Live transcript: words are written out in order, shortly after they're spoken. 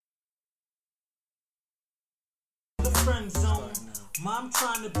friend zone. I'm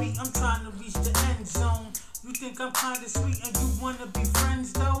trying to reach the end zone. You think I'm kinda sweet and you wanna be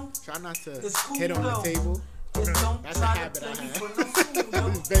friends though? Try not to It's cool hit on though. the table. Just don't That's a try habit to I play me have. for no fool though.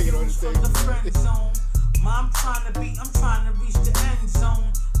 Just begging on the From table. the friend zone. I'm trying to reach the end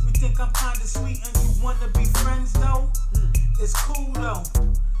zone. You think I'm kinda sweet and you wanna be friends though? It's cool though.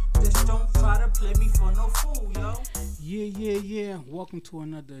 Just don't try to play me for no fool, yo. Yeah. Welcome to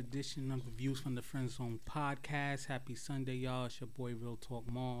another edition of the Views from the Friend Zone podcast. Happy Sunday, y'all. It's your boy, Real Talk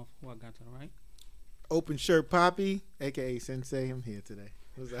Marv. Who I got to the right? Open Shirt Poppy, a.k.a. Sensei. I'm here today.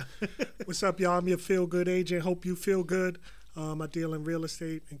 What's up? What's up, y'all? I'm your feel good agent. Hope you feel good. I deal in real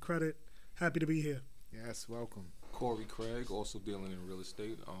estate and credit. Happy to be here. Yes, welcome. Corey Craig, also dealing in real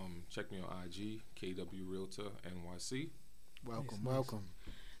estate. Check me on IG, KW Realtor NYC. Welcome.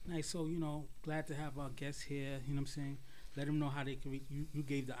 Nice. So, glad to have our guests here. You know what I'm saying? Let them know how they can reach you. You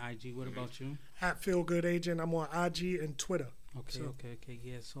gave the IG. What about you? At Feel Good Agent. I'm on IG and Twitter. Okay.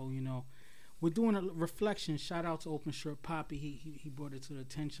 Yeah. So, we're doing a reflection. Shout out to Open Shirt Poppy. He brought it to the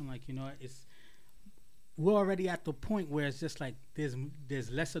attention. We're already at the point where it's just like there's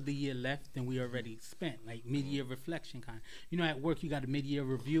less of the year left than we already spent. Like mid-year reflection kind of. At work you got a mid-year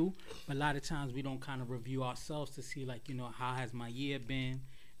review, but a lot of times we don't kind of review ourselves to see how has my year been.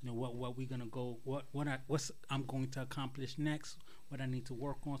 What we gonna go, what's I'm going to accomplish next, what I need to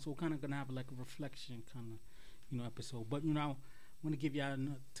work on. So we're kind of gonna have like a reflection kind of, episode. But I want to give y'all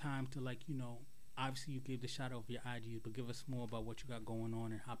enough time to obviously you gave the shout out of your IGs, but give us more about what you got going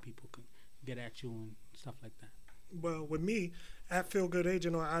on and how people can get at you and stuff like that. Well, with me, at Feel Good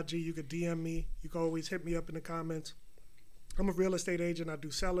Agent on IG, you can DM me. You can always hit me up in the comments. I'm a real estate agent. I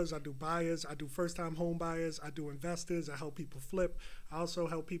do sellers, I do buyers, I do first-time home buyers, I do investors, I help people flip. I also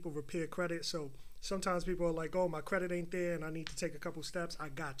help people repair credit. So sometimes people are like, oh, my credit ain't there and I need to take a couple steps. I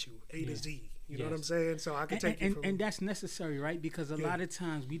got you, A to Z. You know what I'm saying? So I can take you from... And that's necessary, right? Because a lot of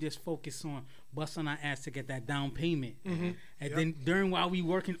times we just focus on busting our ass to get that down payment. Mm-hmm. And then while we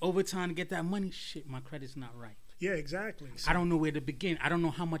working overtime to get that money, shit, my credit's not right. Yeah, exactly. So, I don't know where to begin. I don't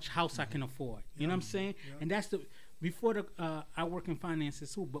know how much house I can afford. You know what I'm saying? Yeah. And that's before I work in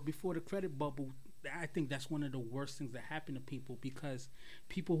finances too, but before the credit bubble, I think that's one of the worst things that happen to people, because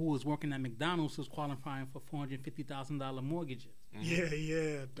people who was working at McDonald's was qualifying for $450,000 mortgages.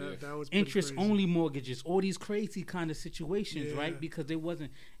 Yeah. That was interest only mortgages, all these crazy kind of situations, right? Because they was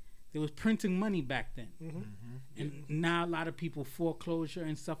printing money back then, and now a lot of people foreclosure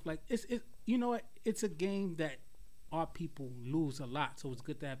and stuff like it's a game that our people lose a lot. So it's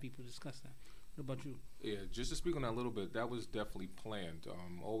good to have people discuss that. What about you? Yeah, just to speak on that a little bit, that was definitely planned.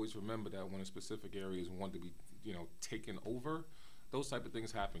 Always remember that when a specific area is wanted to be, taken over, those type of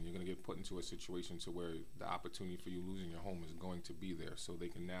things happen. You're going to get put into a situation to where the opportunity for you losing your home is going to be there. So they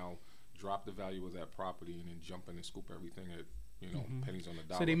can now drop the value of that property and then jump in and scoop everything at, pennies on the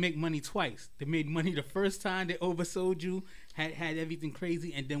dollar. So they make money twice. They made money the first time they oversold you, had everything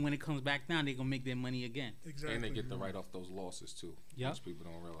crazy, and then when it comes back down, they're going to make their money again. Exactly. And they get to write off those losses too. Yep. Most people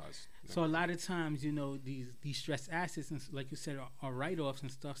don't realize. So a lot of times, these stressed assets, and like you said, are write-offs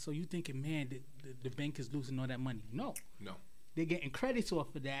and stuff. So you thinking, man, the bank is losing all that money. No. They're getting credits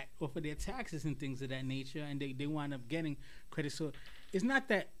off of that, off of their taxes and things of that nature, and they wind up getting credit. So it's not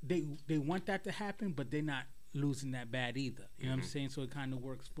that they want that to happen, but they're not losing that bad either. You know what I'm saying? So it kind of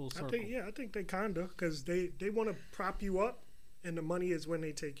works full circle. I think they kind of, because they want to prop you up, and the money is when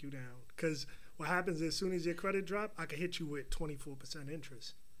they take you down. Because what happens is, as soon as your credit drop, I can hit you with 24%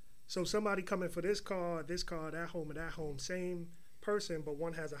 interest. So somebody coming for this car, that home, and that home, same person, but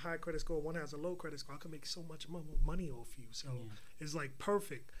one has a high credit score, one has a low credit score. I can make so much money off you. So it's like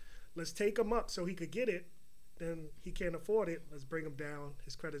perfect. Let's take him up so he could get it. Then he can't afford it. Let's bring him down.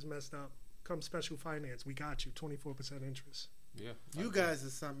 His credit's messed up. Come special finance. We got you. 24% interest. Yeah. You guys are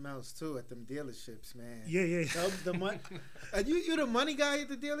something else too at them dealerships, man. Yeah. The money. Are you the money guy at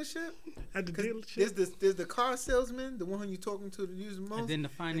the dealership? At the dealership? There's the car salesman, the one you're talking to the use the most. And then the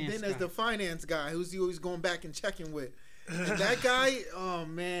finance And then there's the finance guy who's you always going back and checking with. And that guy, oh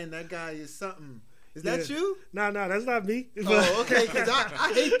man, that guy is something. Is that you? No, that's not me. Oh, okay, because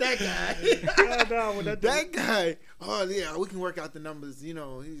I hate that guy. No, that guy. Oh yeah, we can work out the numbers.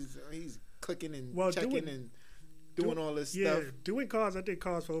 He's clicking and checking and doing all this stuff. Yeah, doing cars. I did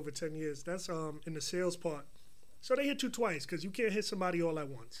cars for over 10 years. That's in the sales part. So they hit you twice, because you can't hit somebody all at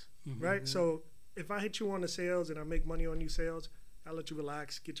once, right? So if I hit you on the sales and I make money on you sales, I'll let you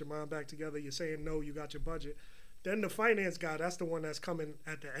relax, get your mind back together. You're saying no, you got your budget. Then the finance guy, that's the one that's coming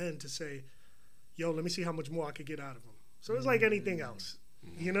at the end to say, yo, let me see how much more I could get out of him. So it's like anything else.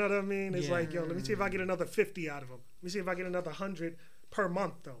 You know what I mean? It's like, yo, let me see if I get another 50 out of him. Let me see if I get another 100 per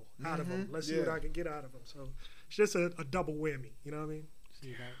month though out of them. Let's see what I can get out of them. So it's just a double whammy. You know what I mean?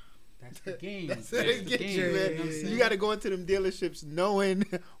 See that? That's the game. That's That's it. the Get game. you, You know man. what I'm saying? You got to go into them dealerships knowing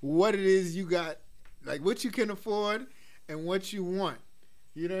what it is you got, like what you can afford and what you want.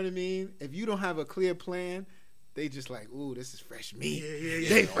 You know what I mean? If you don't have a clear plan, they just like, ooh, this is fresh meat. Yeah.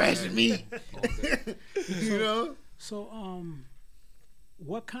 They fresh meat. All day. You know? So,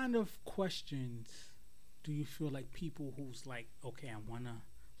 what kind of questions do you feel like people who's like, okay, I want to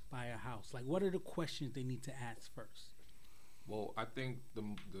buy a house, like what are the questions they need to ask first? Well, I think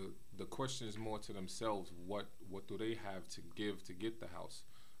the question is more to themselves. What do they have to give to get the house?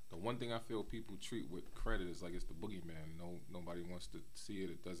 The one thing I feel people treat with credit is like it's the boogeyman. Nobody wants to see it.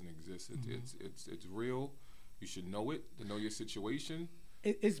 It doesn't exist. It's real. You should know it to know your situation.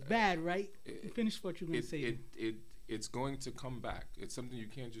 It's bad, right? Finish what you're going to say. It's going to come back. It's something you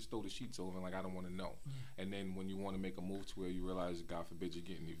can't just throw the sheets over and like I don't want to know. And then when you want to make a move to where you realize, God forbid, you're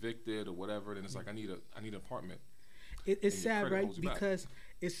getting evicted or whatever, then it's like I need an apartment. It's And your sad, credit right? holds you back. Because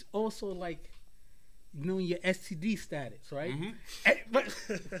it's also like knowing your STD status, right? Mhm.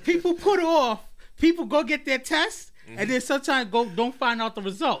 But people put off. People go get their test, and then sometimes don't find out the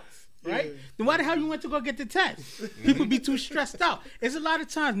results. Right? Yeah. Then why the hell you went to go get the test? People be too stressed out. It's a lot of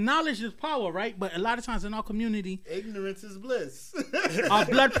times knowledge is power, right? But a lot of times in our community, Ignorance is bliss. our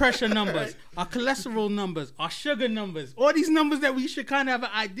blood pressure numbers, our cholesterol numbers, our sugar numbers, all these numbers that we should kind of have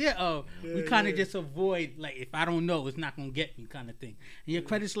an idea of, we kind of just avoid, like, if I don't know, it's not going to get me kind of thing. And your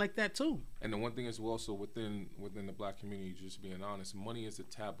credit's like that too. And the one thing is also within the black community, just being honest, money is a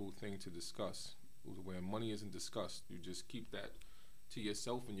taboo thing to discuss. Where money isn't discussed, you just keep that to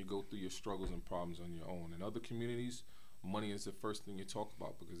yourself and you go through your struggles and problems on your own. In other communities, money is the first thing you talk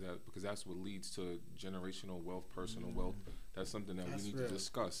about because that's what leads to generational wealth, personal wealth. That's something that That's we need real. to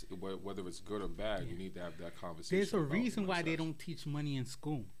discuss. Whether it's good or bad, you need to have that conversation. There's a about reason why they success. don't teach money in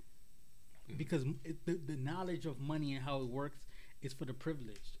school. Because the knowledge of money and how it works is for the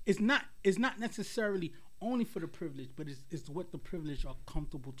privileged. It's not necessarily only for the privileged, but it's what the privileged are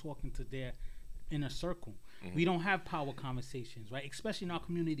comfortable talking to their inner circle. We don't have power conversations, right? Especially in our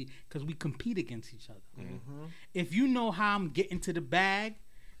community because we compete against each other. If you know how I'm getting to the bag,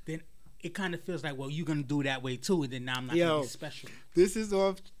 then it kind of feels like, well, you're going to do that way too, and then now I'm not going to be special. This is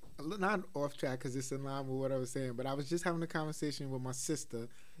not off track because it's in line with what I was saying, but I was just having a conversation with my sister.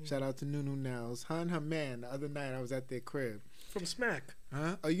 Shout out to Nunu Nels. Her and her man, the other night I was at their crib. From Smack.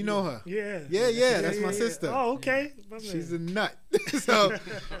 Huh? Oh, you know her? Yeah. Yeah, that's my sister. Oh, okay. My She's man. a nut. So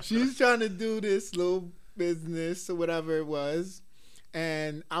she's trying to do this little business or whatever it was.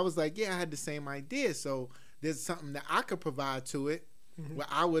 And I was like, yeah, I had the same idea. So there's something that I could provide to it where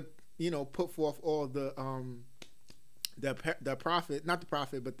I would, put forth all the profit, not the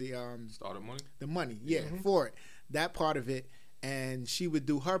profit, but the Startup money. the money, for it. That part of it. And she would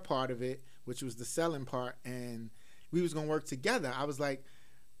do her part of it, which was the selling part. And we was going to work together. I was like,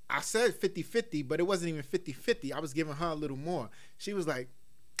 I said 50-50, but it wasn't even 50-50. I was giving her a little more. She was like,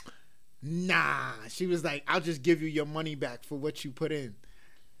 nah. She was like, I'll just give you your money back for what you put in.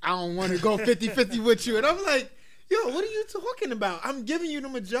 I don't want to go 50-50 with you. And I'm like, yo, what are you talking about? I'm giving you the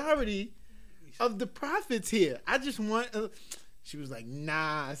majority of the profits here. I just want... She was like,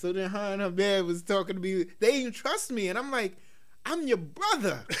 nah. So then her and her man was talking to me. They didn't trust me. And I'm like, I'm your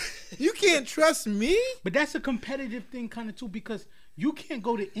brother. You can't trust me? But that's a competitive thing kind of too, because you can't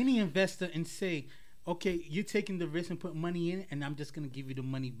go to any investor and say, okay, you're taking the risk and put money in, and I'm just going to give you the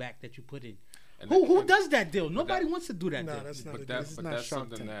money back that you put in. And Who and- does that deal? Nobody wants to do that No, deal. that's not a But deal. This is but not that's Shark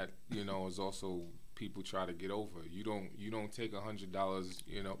something Tank. that is also people try to get over. You don't take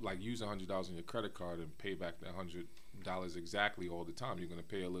 $100, like use $100 on your credit card and pay back the $100 exactly all the time. You're gonna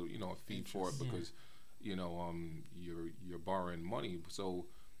pay a little, a fee for it because, you're borrowing money. So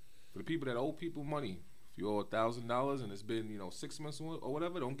for the people that owe people money, if you owe $1,000 and it's been 6 months or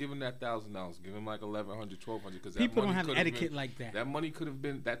whatever, don't give them that $1,000. Give them like $1,100, $1,200 because People don't have etiquette like that. That money could have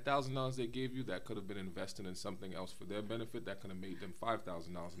been that $1,000 they gave you. That could have been invested in something else for their benefit. That could have made them $5,000,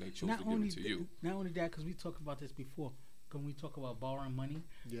 and they chose to give it to you. Not only that, because we talked about this before. When we talk about borrowing money,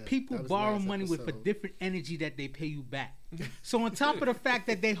 Yeah, people that was borrow last money with a episode. different energy that they pay you back. So on top of the fact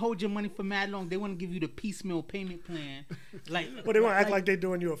that they hold your money for mad long, they want to give you the piecemeal payment plan. Well, they want to act like they're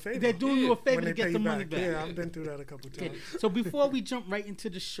doing you a favor. they're doing you a favor when to they get pay the you money back. Yeah, I've been through that a couple Okay, times. so before we jump right into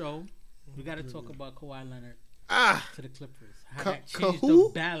the show, we got to talk about Kawhi Leonard to the Clippers. How that changed the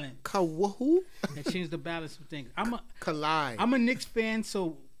who? balance. Who? That changed the balance of things. I'm a Collide. Knicks fan,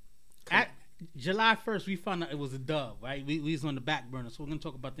 so July 1st, we found out it was a dub, right? We was on the back burner, so we're gonna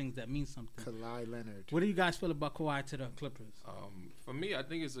talk about things that mean something. Kawhi Leonard. What do you guys feel about Kawhi to the Clippers? For me, I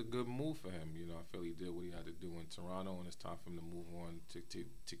think it's a good move for him. You know, I feel he did what he had to do in Toronto, and it's time for him to move on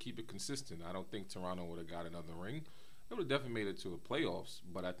to keep it consistent. I don't think Toronto would have got another ring. They would have definitely made it to the playoffs,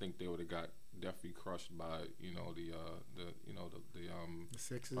 but I think they would have got definitely crushed by The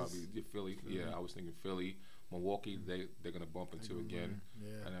Sixers. probably the Philly. Yeah, I was thinking Philly, Milwaukee. They're gonna bump into again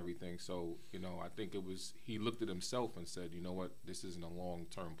and everything. So I think it was he looked at himself and said, you know what, this isn't a long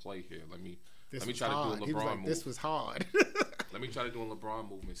term play here. Let me try to do a He was LeBron like, move. this was hard. Let me try to do a LeBron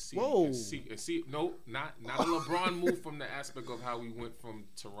move and see. Whoa. And see. No, not a LeBron move from the aspect of how we went from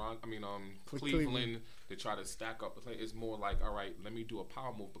Cleveland to try to stack up. It's more like, all right, let me do a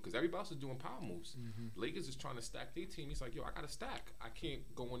power move because everybody else is doing power moves. Lakers is trying to stack their team. He's like, yo, I got to stack. I can't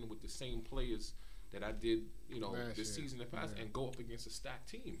go in with the same players that I did, this season that passed and go up against a stacked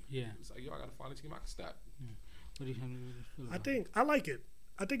team. Yeah. It's like, yo, I got to find a team I can stack. What do you feel about I like it.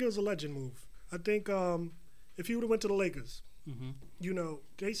 I think it was a legend move. I think if he would have went to the Lakers,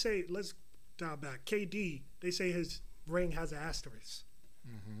 they say, let's dial back. KD, they say his ring has an asterisk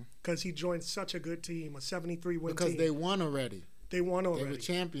because he joined such a good team, a 73-win team. Because they won already. They won already. They were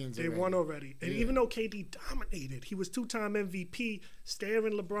champions They already. won already. And even though KD dominated, he was 2-time MVP,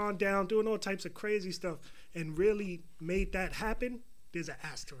 staring LeBron down, doing all types of crazy stuff, and really made that happen, there's an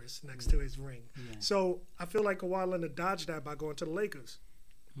asterisk next to his ring. Yeah. So I feel like Kawhi Leonard dodged that by going to the Lakers.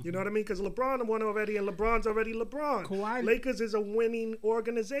 You know what I mean? Because LeBron won already, and LeBron's already LeBron. Kawhi- Lakers is a winning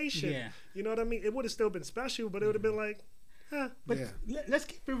organization. Yeah. You know what I mean? It would have still been special, but it would have been like, But Yeah. let's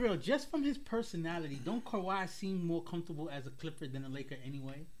keep it real. Just from his personality, don't Kawhi seem more comfortable as a Clipper than a Laker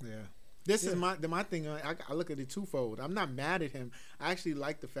anyway? Yeah. This is my thing. I look at it twofold. I'm not mad at him. I actually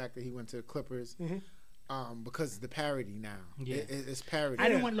like the fact that he went to the Clippers because the parity now. Yeah. It's parity. I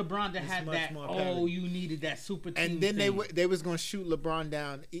didn't want LeBron to It's have much that, more parity. you needed that super team And then thing. they was going to shoot LeBron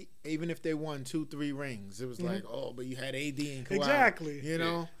down even if they won 2-3 rings. It was like, but you had AD and Kawhi. Exactly. You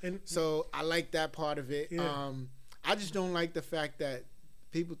know? And- So I like that part of it. Yeah. I just don't like the fact that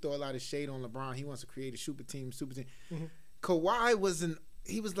people throw a lot of shade on LeBron. He wants to create a super team. Kawhi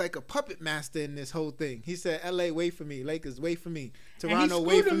he was like a puppet master in this whole thing. He said, LA, wait for me. Lakers, wait for me. Toronto,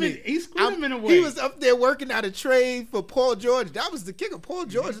 wait for me. He screwed him in a way. He was up there working out a trade for Paul George. That was the kicker. Paul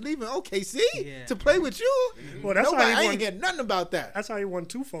George leaving OKC to play with you. Well, that's Nobody, how he I won. ain't get nothing about that. That's how he won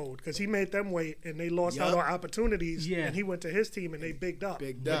twofold because he made them wait and they lost out Yup. on opportunities. Yeah. And he went to his team and they bigged up.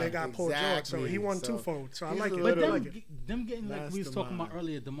 Bigged and up, they got Paul George. So exactly. he won So twofold. So I he's like a it. But little- I like it. them getting like we was talking about Mastermind.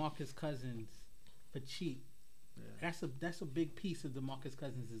 earlier, DeMarcus Cousins for cheap. That's a big piece of DeMarcus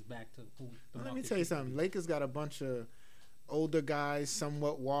Cousins is back to who. Let me DeMarcus tell you should something. be. Lakers got a bunch of older guys,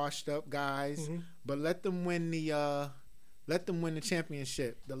 somewhat washed up guys, but let them win the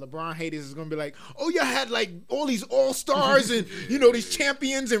championship. The LeBron haters is gonna be like, oh, you had like all these all stars and these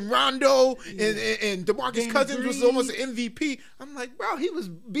champions and Rondo and DeMarcus Danny Cousins was Green. almost an MVP. I'm like, bro, he was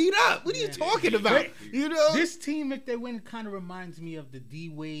beat up. What are you talking about? This team, if they win, kind of reminds me of the D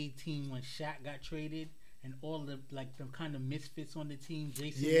Wade team when Shaq got traded. And all the kind of misfits on the team,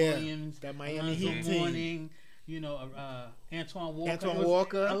 Jason Williams, that Miami Alonzo Heat team. Mourning, Antoine Walker. Antoine It was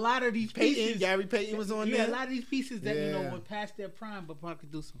Walker. A lot of these Peyton, pieces. Gary Payton was on there. A lot of these pieces that Yeah. were past their prime, but probably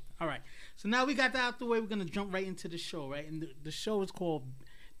could do something. All right, so now we got that out the way. We're gonna jump right into the show, right? And the show is called.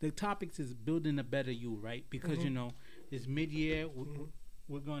 The topics is building a better you, right? Because it's mid-year.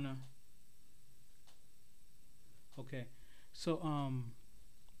 We're gonna. Okay, so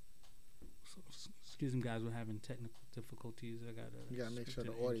excuse me, guys. We're having technical difficulties. You gotta make sure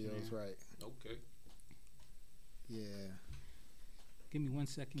the speak to audio is engineer. right. Okay. Yeah. Give me 1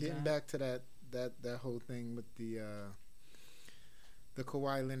 second, Getting guys. back to that whole thing with the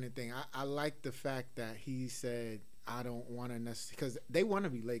Kawhi Leonard thing, I like the fact that he said, I don't want to necessarily, because they want to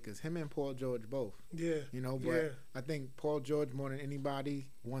be Lakers, him and Paul George both. Yeah. But I think Paul George more than anybody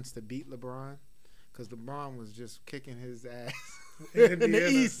wants to beat LeBron, because LeBron was just kicking his ass in the Indiana.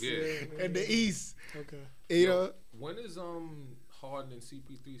 East. Yeah. In the East. Okay. When is Harden and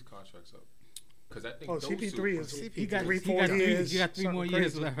CP3's contracts up? Because I think Oh, those CP3 two, is He got 3-4 years. He got 3 more something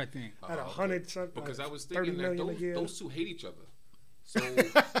years crazy. left, I think. At 100 something. because I was 30 thinking that million a year. those two hate each other. So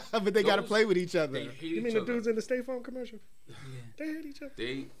But they got to Those- play with each they other. hate You each mean the other. dudes in the State Farm commercial? Yeah. They hate each other.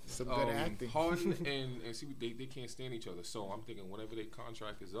 They Some good acting. Harden and CP they can't stand each other. So I'm thinking whenever their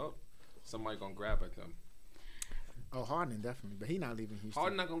contract is up, somebody gonna grab at them. Oh, Harden definitely, but he not leaving Houston.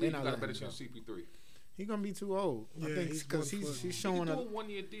 Harden not gonna They leave. You got a letting better him chance go. CP3. He gonna be too old. I Yeah, think he's because 1 foot. he's He showing can do a a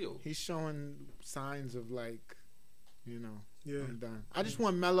 1-year deal. he's showing signs of like, Yeah. I'm done. I just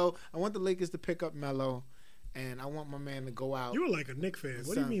want Melo. I want the Lakers to pick up Melo and I want my man to go out. You were like a Knicks fan.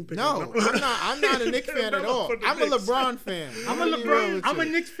 What do you mean? No, I'm not a Knicks fan at all. I'm a LeBron fan. I'm a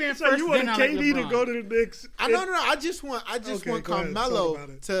Knicks fan So first. you want then I like KD to LeBron. go to the Knicks? No. I just want Okay, go ahead. Carmelo Talk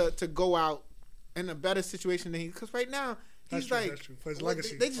about to go out in a better situation than he. Because right now That's he's true, like that's true. For his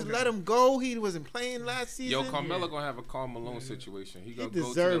legacy. They just Okay. let him go. He wasn't playing last season. Yo, Carmelo gonna have a Karl Malone situation. He gonna go to the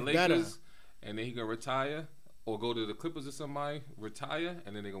deserved Lakers, better. and then he gonna retire, or go to the Clippers or somebody, retire,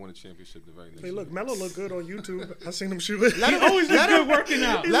 and then they gonna win a championship the very next Hey, year. look, Melo look good on YouTube. I seen him shoot. Let him, always let look him- good working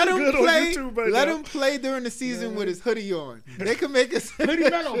out. Let him look good on play. YouTube right Let now. him play during the season with his hoodie on. They can make us Hoodie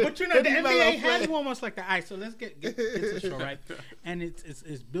Melo, but you know the Hoodie Melo NBA has play. one almost like the ice. So let's get to the show, right? And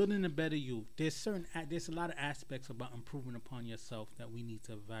it's building a better you. There's a lot of aspects about improving upon yourself that we need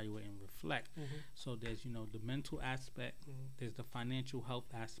to evaluate and reflect. So there's the mental aspect, there's the financial health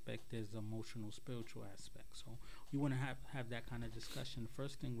aspect, there's the emotional spiritual aspect. So we want to have that kind of discussion. The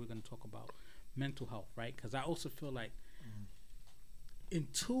first thing we're going to talk about mental health, right? Because I also feel like in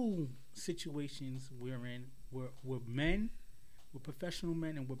two situations we're in, we're men, we're professional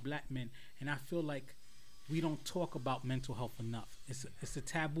men, and we're black men, and I feel like we don't talk about mental health enough. It's a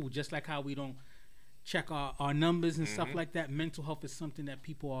taboo, just like how we don't check our numbers and stuff like that. Mental health is something that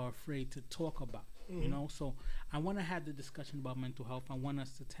people are afraid to talk about. So I want to have the discussion about mental health. I want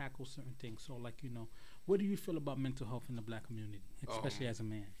us to tackle certain things. So what do you feel about mental health in the black community, especially as a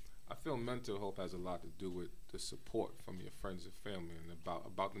man? I feel mental health has a lot to do with the support from your friends and family, and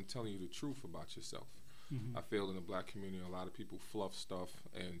about them telling you the truth about yourself. I feel in the black community, a lot of people fluff stuff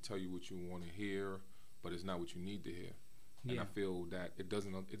and tell you what you want to hear, but it's not what you need to hear. And I feel that it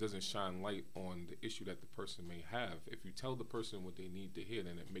doesn't shine light on the issue that the person may have. If you tell the person what they need to hear,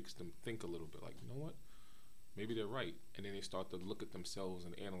 then it makes them think a little bit like, you know what? Maybe they're right. And then they start to look at themselves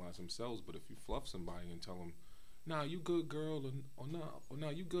and analyze themselves. But if you fluff somebody and tell them, nah, you good girl, or nah,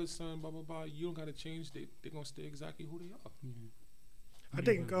 you good son, blah, blah, blah, you don't got to change, they're going to stay exactly who they are. I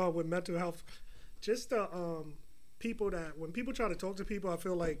think with mental health, just the people that when people try to talk to people, I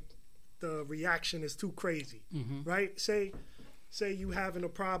feel like the reaction is too crazy, right? Say you having a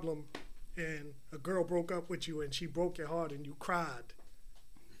problem and a girl broke up with you and she broke your heart and you cried,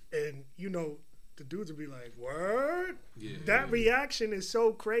 and the dudes would be like, "Word." Yeah. That reaction is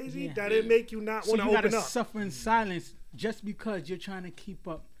so crazy Yeah. that it make you not So want to you open gotta up. suffer in silence just because you're trying to keep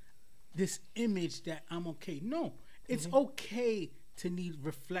up this image that I'm okay. No, it's okay to need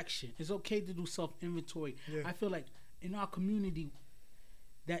reflection. It's okay to do self-inventory. Yeah. I feel like in our community,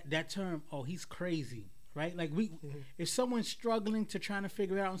 that term, oh, he's crazy, right? Like if someone's struggling to trying to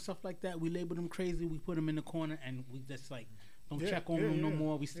figure it out and stuff like that, we label them crazy. We put them in the corner and we just like don't check on them no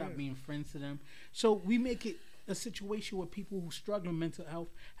more. We stop being friends to them. So we make it a situation where people who struggle with mental health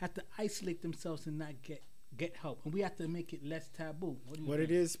have to isolate themselves and not get help, and we have to make it less taboo. What do you think?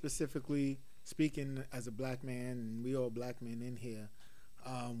 It is specifically speaking as a black man, and we all black men in here,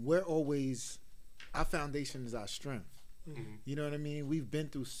 we're always, our foundation is our strength. You know what I mean? We've been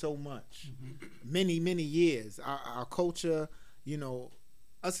through so much, many years. Our culture,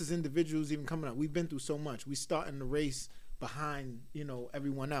 us as individuals, even coming up, we've been through so much. We starting the race behind,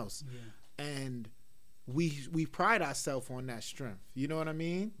 everyone else, and we pride ourselves on that strength. You know what I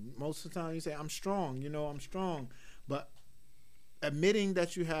mean? Most of the time, you say, "I'm strong." I'm strong, but admitting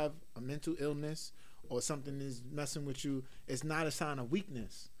that you have a mental illness or something is messing with you is not a sign of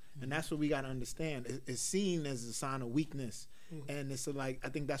weakness. And that's what we got to understand. It's seen as a sign of weakness. And it's like, I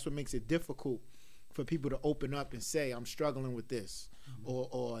think that's what makes it difficult for people to open up and say, I'm struggling with this,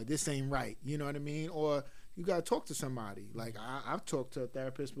 or this ain't right. You know what I mean? Or you got to talk to somebody. Like I've talked to a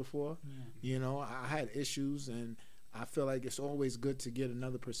therapist before. I had issues, and I feel like it's always good to get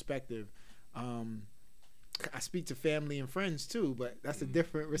another perspective. I speak to family and friends too, but that's a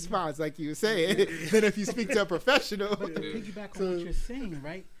different response, like you were saying, than if you speak to a professional. But to piggyback on what you're saying,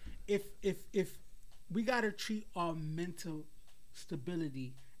 right? If we gotta treat our mental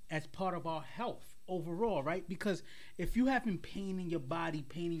stability as part of our health overall, right? Because if you having pain in your body,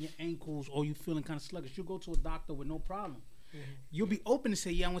 pain in your ankles, or you feeling kind of sluggish, you go to a doctor with no problem. You'll be open to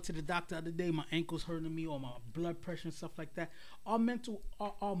say, yeah, I went to the doctor the other day, my ankle's hurting me, or my blood pressure and stuff like that. Our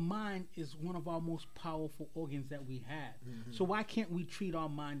mind is one of our most powerful organs that we have. So why can't we treat our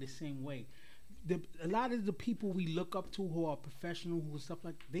mind the same way? A lot of the people we look up to who are professional, who stuff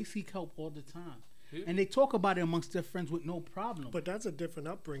like, they seek help all the time. And they talk about it amongst their friends with no problem. But that's a different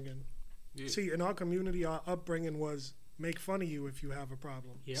upbringing. See, in our community, our upbringing was make fun of you if you have a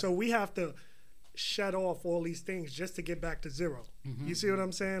problem. So we have to shut off all these things just to get back to zero. You see what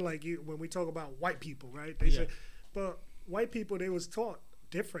I'm saying? Like when we talk about white people, right? They say, but white people, they was taught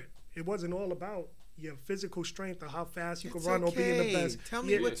different. It wasn't all about your physical strength or how fast you can It's run or being the okay. best. Tell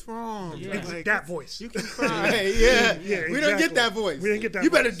me what's wrong. Yeah. It's Like, that voice. You can cry. Yeah. Yeah, We don't get exactly. that voice. We didn't get that You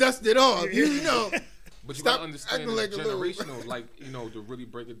better voice. dust it off. You know. But you Stop gotta understand acting it's like a little- generational. Like, you know, to really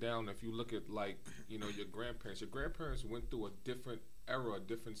break it down, if you look at, like, you know, your grandparents went through a different era, a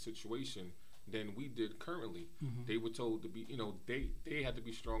different situation than we did currently. Mm-hmm. They were told to be, you know, they had to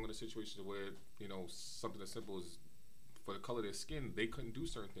be strong in a situation where, you know, something as simple as for the color of their skin, they couldn't do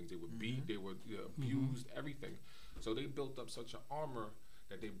certain things. They were beat, they were abused, everything. So they built up such an armor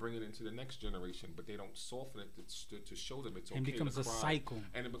that they bring it into the next generation, but they don't soften it to show them it's okay. And it becomes to a cry. cycle.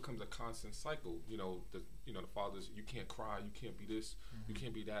 And it becomes a constant cycle. You know, the fathers, you can't cry, you can't be this, you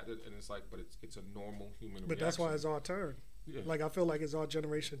can't be that, and it's like, but it's a normal human But reaction. that's why it's our turn. Yeah. Like I feel like it's our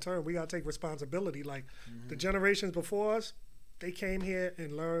generation turn. We gotta take responsibility. Like the generations before us, they came here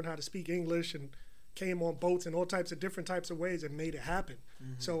and learned how to speak English and came on boats in all types of different types of ways and made it happen.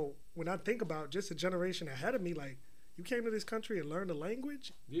 So when I think about just a generation ahead of me, like you came to this country and learned the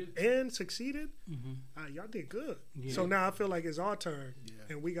language Yeah. and succeeded, y'all did good. Yeah. So now I feel like it's our turn,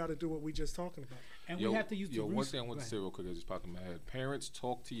 and we got to do what we just talking about. And we have to use the one thing I want to say real quick that just popped in my head. Parents,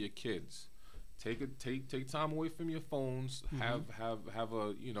 talk to your kids. Take time away from your phones. Have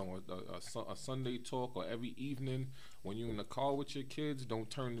a, you know, a Sunday talk, or every evening when you're in the car with your kids. Don't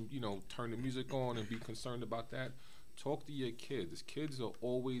turn the music on and be concerned about that. Talk to your kids. Kids are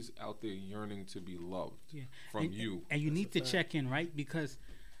always out there yearning to be loved from you. And you need to check in, right? Because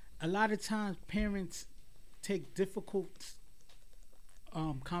a lot of times parents take difficult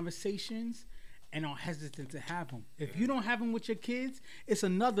conversations and are hesitant to have them. If you don't have them with your kids, it's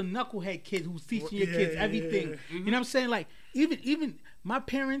another knucklehead kid who's teaching your kids everything. You know what I'm saying? Like even my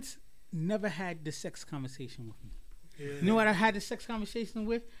parents never had the sex conversation with me. You know what I had the sex conversation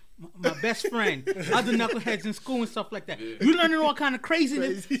with? My best friend, other knuckleheads in school and stuff like that. You learning all kind of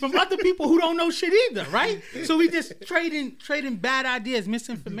craziness from other people who don't know shit either, right? So we just trading bad ideas,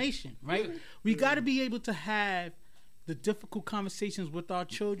 misinformation, right? We got to be able to have the difficult conversations with our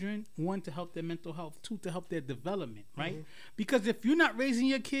children. One, to help their mental health. Two, to help their development, right? Because if you're not raising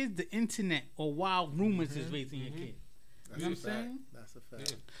your kids, the internet or wild rumors is raising your kids. You know what I'm saying? That's a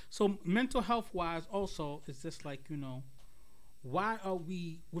fact. So mental health wise also, it's just like, you know, why are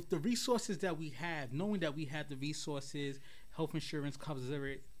we, with the resources that we have, knowing that we have the resources, health insurance covers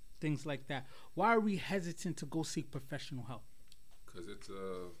it, things like that, why are we hesitant to go seek professional help? Because it's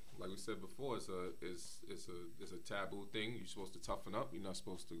like we said before, it's a taboo thing. You're supposed to toughen up. You're not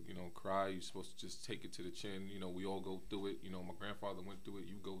supposed to, you know, cry. You're supposed to just take it to the chin. You know, we all go through it. You know, my grandfather went through it.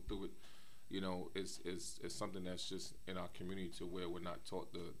 You go through it. You know, it's something that's just in our community to where we're not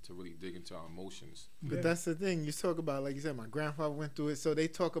taught to really dig into our emotions. But that's the thing. You talk about, like you said, my grandfather went through it. So they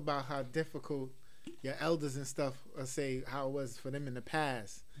talk about how difficult your elders and stuff say how it was for them in the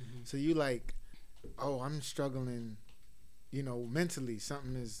past. So you like, oh, I'm struggling, you know, mentally.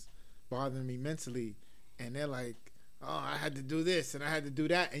 Something is bothering me mentally. And they're like, oh, I had to do this and I had to do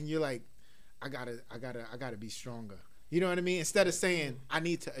that. And you're like, I gotta be stronger. You know what I mean? Instead of saying, I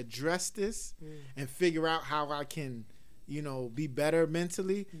need to address this and figure out how I can, you know, be better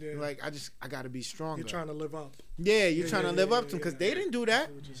mentally. Yeah. Like, I got to be stronger. You're trying to live up. Yeah, you're trying to live up to them because yeah. they didn't do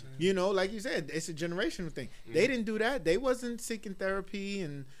that. what you're saying. You know, like you said, it's a generational thing. They didn't do that. They wasn't seeking therapy,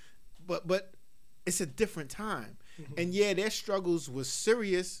 but it's a different time. And yeah, their struggles was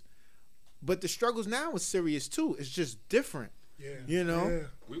serious, but the struggles now is serious too. It's just different. Yeah. You know? Yeah.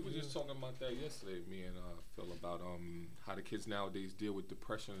 We were just talking about that yesterday, me and Phil, about how the kids nowadays deal with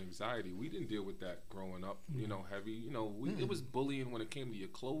depression and anxiety. We didn't deal with that growing up, you know, heavy. You know, it was bullying when it came to your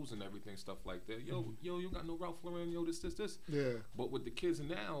clothes and everything, stuff like that. Yo, you got no Ralph Lauren, yo, this. Yeah. But with the kids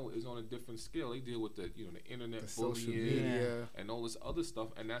now is on a different scale. They deal with the, you know, the internet The bullying social media. and all this other stuff,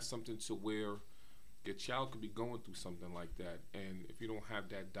 and that's something to where your child could be going through something like that, and if you don't have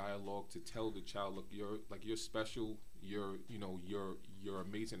that dialogue to tell the child, look, you're special, you're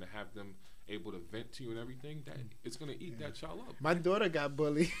amazing, to have them able to vent to you and everything, that it's gonna eat that child up. My daughter got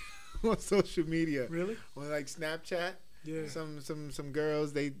bullied on social media. Really? On like Snapchat. Yeah. Some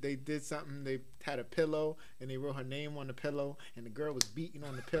girls, they did something. They had a pillow and they wrote her name on the pillow, and the girl was beating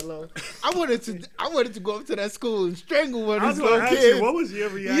on the pillow. I wanted to go up to that school and strangle one I of was these going little to ask kids. you, what was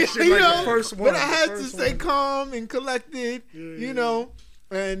your Yeah, reaction? you like know, the first one. but I had the to first stay one? calm and collected. You know,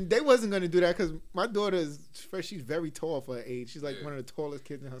 and they wasn't going to do that because my daughter she's very tall for her age. She's like one of the tallest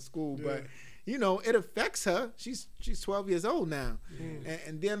kids in her school, but. You know, it affects her. She's 12 years old now,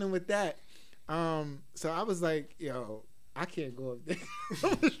 and dealing with that. So I was like, yo, I can't go up there.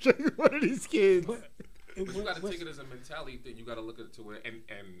 I'm gonna strangle one of these kids. But you got to take it as a mentality thing. You got to look at it to where, and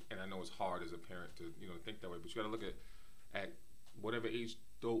I know it's hard as a parent to, you know, think that way, but you got to look at whatever age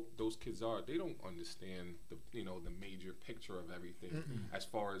those kids are, they don't understand the major picture of everything. As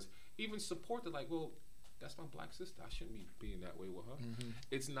far as even support. They're like, well, that's my black sister. I shouldn't be being that way with her.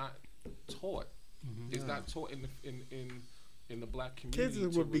 It's not taught. It's not taught in the black community.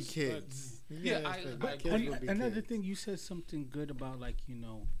 Kids would be kids. Another thing, you said something good about, like,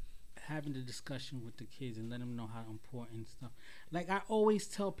 having the discussion with the kids and letting them know how important stuff. Like, I always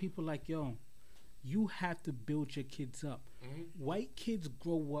tell people, like, yo, you have to build your kids up. White kids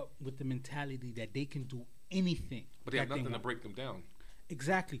grow up with the mentality that they can do anything. But they have nothing to break them down.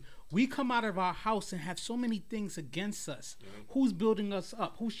 Exactly. We come out of our house and have so many things against us. Who's building us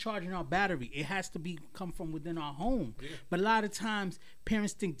up? Who's charging our battery? It has to come from within our home. But a lot of times,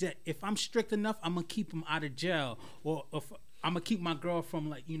 parents think that if I'm strict enough, I'm going to keep them out of jail. Or if I'm going to keep my girl from,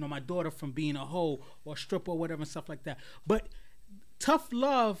 like, my daughter from being a hoe or stripper or whatever and stuff like that. But tough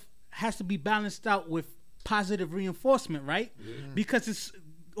love has to be balanced out with positive reinforcement, right? Because it's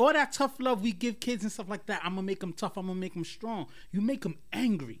all that tough love we give kids and stuff like that. I'm gonna make them tough. I'm gonna make them strong. You make them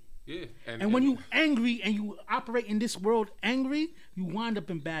angry. Yeah. And when you angry and you operate in this world angry, you wind up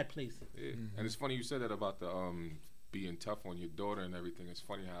in bad places. Yeah. And it's funny you said that about the being tough on your daughter and everything. It's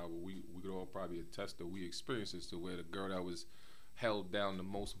funny how we could all probably attest that we experienced this, to where the girl that was held down the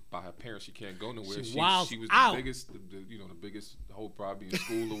most by her parents, she can't go nowhere. She was the biggest, the biggest hoe probably in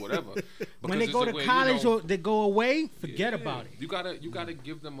school or whatever. When they go to college or they go away, forget about it. You gotta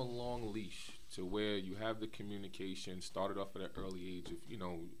give them a long leash to where you have the communication started off at an early age. If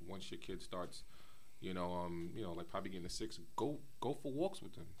once your kid starts, like probably getting to 6, go for walks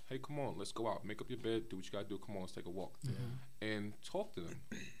with them. Hey, come on, let's go out, make up your bed, do what you gotta do. Come on, let's take a walk, and talk to them.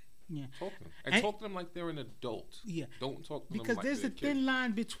 Yeah. Talk to them. And talk to them like they're an adult. Yeah. Don't talk to them like they're a kid. Because there's a thin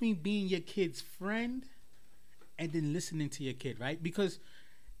line between being your kid's friend and then listening to your kid, right? Because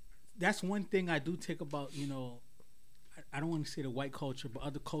that's one thing I do take about, I don't want to say the white culture, but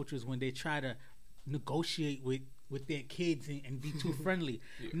other cultures, when they try to negotiate with their kids and be too friendly.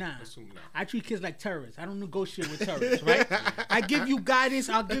 Nah. I treat kids like terrorists. I don't negotiate with terrorists, right? I give you guidance.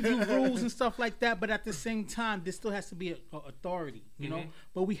 I'll give you rules and stuff like that. But at the same time, there still has to be an authority, you know?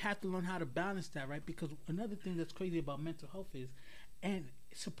 But we have to learn how to balance that, right? Because another thing that's crazy about mental health is, and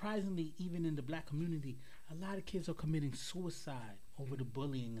surprisingly, even in the black community, a lot of kids are committing suicide over the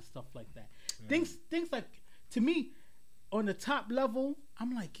bullying and stuff like that. Things like, to me, on the top level,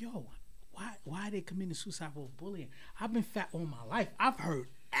 I'm like, yo, why are they committing suicide for bullying? I've been fat all my life. I've heard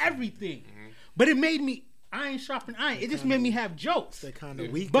everything. But it made me iron sharpen iron. It just made me have jokes. They're kind of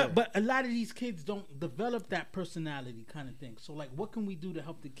weak. But a lot of these kids don't develop that personality kind of thing. So, like, what can we do to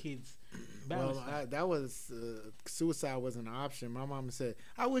help the kids balance that was suicide wasn't an option. My mama said,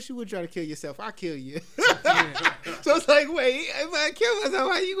 I wish you would try to kill yourself. I'll kill you. So it's like, wait, if I kill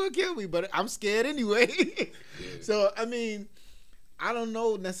myself, how you going to kill me? But I'm scared anyway. So, I mean, I don't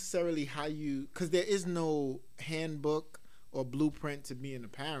know necessarily how because there is no handbook or blueprint to being a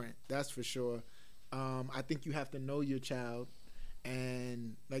parent. That's for sure. I think you have to know your child,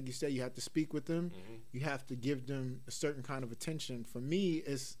 and like you said, you have to speak with them. You have to give them a certain kind of attention. For me,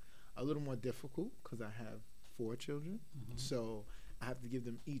 it's a little more difficult because I have 4 children, so I have to give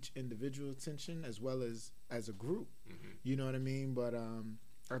them each individual attention as well as a group. You know what I mean? But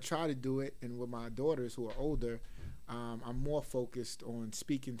I try to do it, and with my daughters who are older, I'm more focused on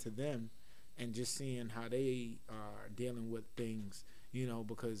speaking to them and just seeing how they are dealing with things,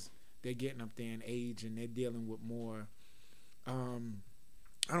 because they're getting up there in age and they're dealing with more, I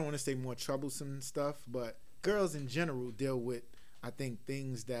don't want to say more troublesome stuff, but girls in general deal with, I think,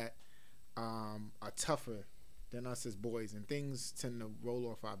 things that are tougher than us as boys, and things tend to roll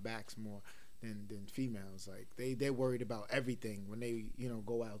off our backs more than females. Like they're worried about everything when they,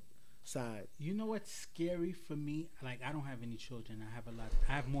 go outside. You know what's scary for me? Like, I don't have any children.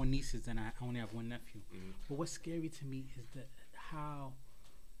 I have more nieces than I only have one nephew. But what's scary to me is how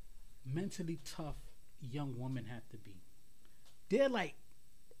mentally tough young women have to be. They're like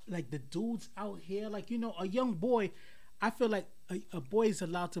the dudes out here, like, a young boy, I feel like a boy is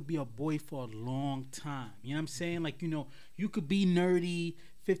allowed to be a boy for a long time. You know what I'm saying? Like, you could be nerdy,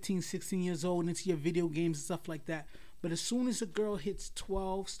 15, 16 years old, into your video games and stuff like that. But as soon as a girl hits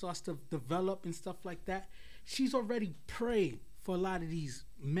 12, starts to develop and stuff like that, she's already prey for a lot of these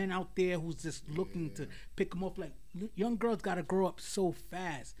men out there who's just looking to pick them up. Like, young girls got to grow up so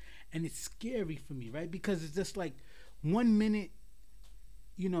fast. And it's scary for me, right? Because it's just like 1 minute,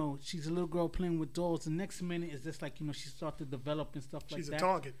 she's a little girl playing with dolls. The next minute is just like, she starts to develop and stuff like that. She's a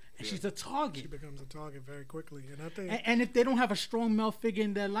target. And she's a target. She becomes a target very quickly. And I think, and if they don't have a strong male figure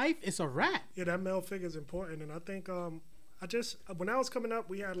in their life, it's a wrap. Yeah, that male figure is important. And I think when I was coming up,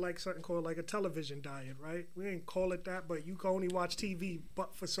 we had like something called like a television diet, right? We didn't call it that, but you can only watch TV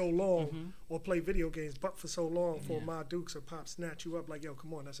but for so long, or play video games but for so long for Ma Dukes or Pop snatch you up like, yo,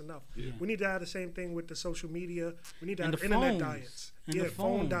 come on, that's enough. Yeah. We need to have the same thing with the social media. We need to And have the internet phones. diets. And Yeah, the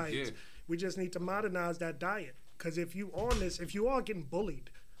phone phones. diets. Yeah. We just need to modernize that diet. Because if you on this, if you are getting bullied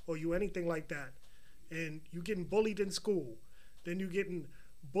or you anything like that, and you getting bullied in school, then you getting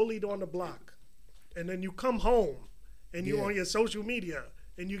bullied on the block, and then you come home and you Yeah. on your social media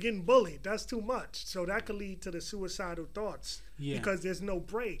and you're getting bullied, that's too much. So that could lead to the suicidal thoughts because there's no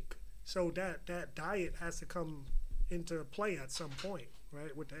break. So that diet has to come into play at some point,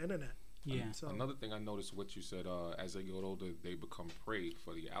 right, with the internet. Yeah. So Another thing I noticed what you said, as they get older, they become prey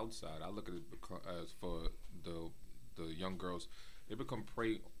for the outside. I look at it as for the young girls, they become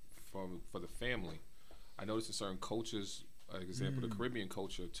prey for the family. I noticed in certain cultures, example, the Caribbean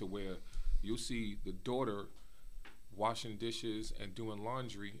culture, to where you'll see the daughter washing dishes and doing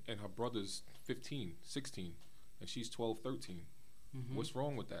laundry, and her brother's 15, 16, and she's 12, 13. What's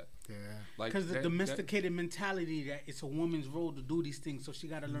wrong with that? Yeah. Like Because the that- domesticated mentality that it's a woman's role to do these things, so she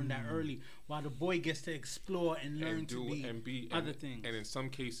got to learn that early, while the boy gets to explore and learn and to be other things. and in some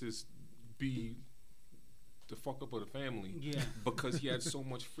cases be the fuck up of the family. Yeah. Because he had so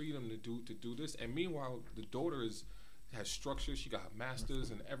much freedom to do this, and meanwhile the daughter has structure. She got her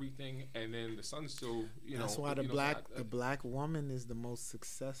masters and everything, and then the son still, That's why the you know, black woman is the most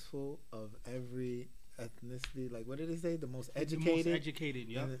successful of every ethnicity. Like, what did they say? The most educated. The most educated,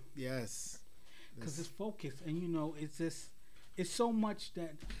 yeah. Yes. Because it's focused, and it's just, it's so much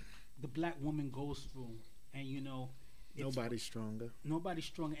that the black woman goes through, and Nobody's stronger. nobody's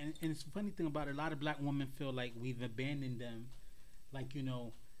strong. And it's the funny thing about it, a lot of black women feel like we've abandoned them, like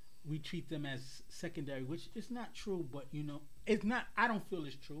we treat them as secondary, which is not true. But it's not. I don't feel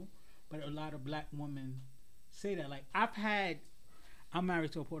it's true, but a lot of black women say that. Like I'm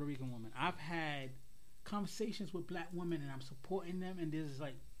married to a Puerto Rican woman. I've had conversations with black women, and I'm supporting them, and there's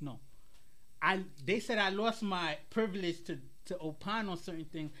like no. They said I lost my privilege to opine on certain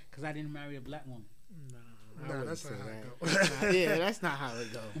things because I didn't marry a black woman. I Nah, wouldn't that's say not how that. it Yeah, that's not how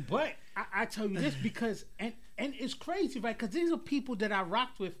it goes. But I tell you this because and it's crazy, right? Because these are people that I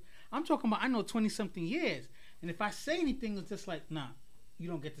rocked with. I'm talking about I know 20-something years, and if I say anything, it's just like, nah, you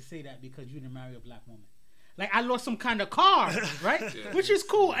don't get to say that because you didn't marry a black woman. Like I lost some kind of car, right? Yeah. Which is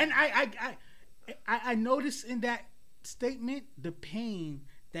cool, and I notice in that statement the pain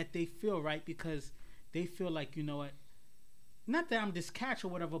that they feel, right? Because they feel like, you know what? Not that I'm this catch or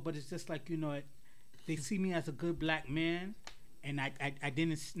whatever, but it's just like, you know what? They see me as a good black man, and I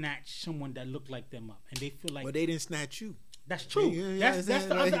didn't snatch someone that looked like them up, and they feel like Well, they didn't snatch you. that's true. Yeah, That's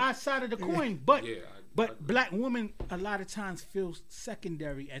the like- other side of the coin. But Yeah, but black women a lot of times feel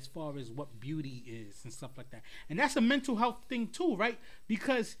secondary as far as what beauty is and stuff like that, and that's a mental health thing too, right?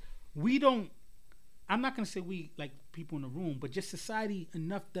 Because we don't. I'm not gonna say we like people in the room, but just society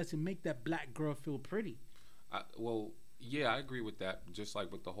enough doesn't make that black girl feel pretty. Well, yeah, I agree with that. Just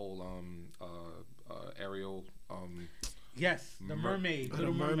like with the whole Ariel Yes, the mermaid, the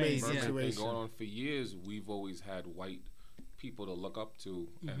Little mermaid Mermaids, mermaid yeah. situation. thing going on for years. We've always had white people to look up to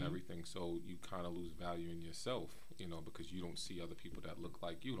and everything, so you kind of lose value in yourself, because you don't see other people that look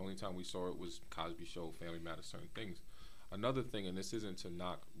like you. The only time we saw it was Cosby Show, Family Matters, certain things. Another thing, and this isn't to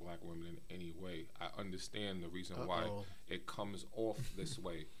knock black women in any way, I understand the reason why it comes off this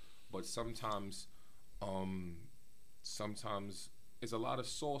way, but sometimes it's a lot of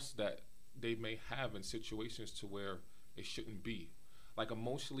sauce that they may have in situations to where it shouldn't be. Like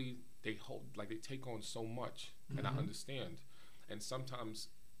emotionally, they take on so much, and I understand. And sometimes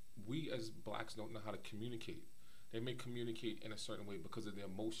we as blacks don't know how to communicate. They may communicate in a certain way because of the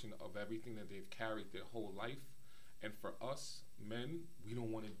emotion of everything that they've carried their whole life. And for us men, we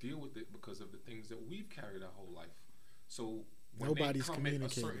don't want to deal with it because of the things that we've carried our whole life. So when Nobody's they come in a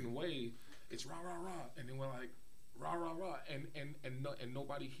communicating. certain way, it's rah rah rah, and then we're like rah rah rah, and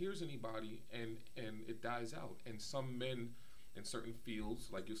nobody hears anybody, and it dies out. And some men in certain fields,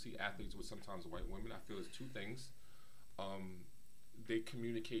 like you'll see athletes with sometimes white women, I feel there's two things. They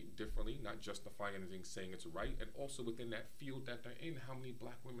communicate differently, not justifying anything, saying it's right, and also within that field that they're in, how many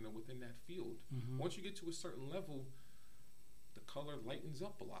black women are within that field. Once you get to a certain level, the color lightens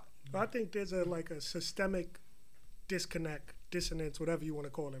up a lot. I think there's a systemic disconnect, dissonance, whatever you want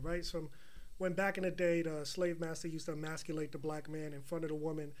to call it, right? So when back in the day, the slave master used to emasculate the black man in front of the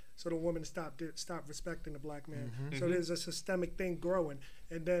woman, so the woman stopped respecting the black man. So there's a systemic thing growing,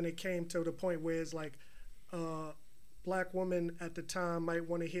 and then it came to the point where it's like, black woman at the time might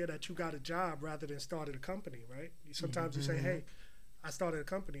want to hear that you got a job rather than started a company, right? Sometimes you say, hey, I started a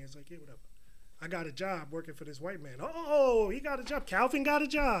company. It's like, yeah, whatever. I got a job working for this white man. Oh, he got a job. Calvin got a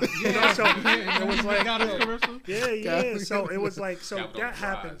job. You know, so it was like, yeah. So it was like, so Capital that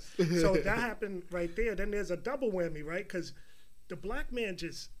happened. Prize. So that happened right there. Then there's a double whammy, right? Because the black man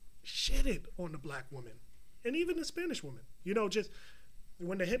just shitted on the black woman, and even the Spanish woman. You know, just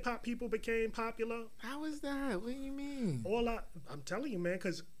when the hip hop people became popular, How is that? What do you mean? I'm telling you, man,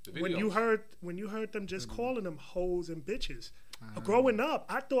 because The when you videos. heard them just calling them hoes and bitches, growing up,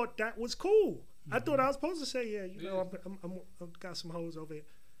 I thought that was cool. I thought I was supposed to say, yeah, you know, I'm got some hoes over here.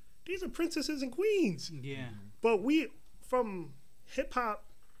 These are princesses and queens. Yeah. But we, from hip hop,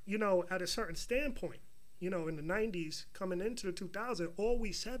 you know, at a certain standpoint, you know, in the 90s, coming into the 2000s, all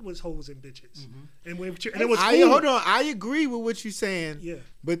we said was hoes and bitches. And it was cool. Hold on. I agree with what you're saying. Yeah.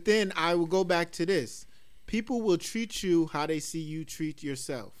 But then I will go back to this. People will treat you how they see you treat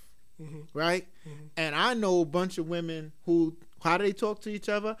yourself. Right? And I know a bunch of women who, how do they talk to each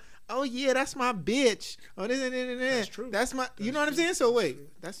other? Oh, yeah, that's my bitch. Oh, That's true. That's my, you know what I'm saying? So wait,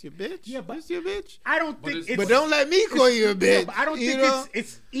 that's your bitch? Yeah, but- That's your bitch? I don't But think it's- But don't let me call you a bitch. Yeah, but I don't you think know?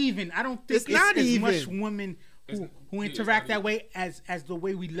 it's even. I don't think It's not as even. much women who Yeah, it's interact not that way as the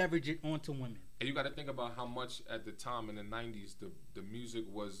way we leverage it onto women. And you got to think about how much at the time in the 90s the music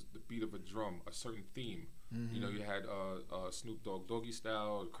was the beat of a drum, a certain theme. You know, you had Snoop Dogg, Doggy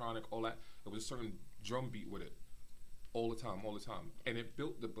Style, Chronic, all that. It was a certain drum beat with it all the time. And it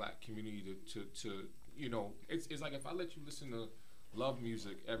built the black community to you know, it's like if I let you listen to love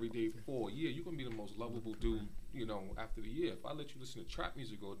music every day for a year, you're going to be the most lovable dude, you know, after the year. If I let you listen to trap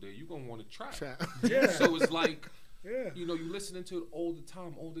music all day, you're going to want to trap. Yeah. So it's like... Yeah. You know, you listening to it all the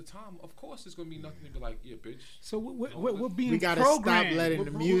time. Of course, there's gonna be nothing to be like, yeah, bitch. So we're being We gotta stop programmed. letting the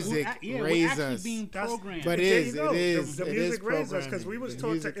music we're raise actually us. being That's- programmed. But There it you is, go. it is. The it music is raised us because we programming. was The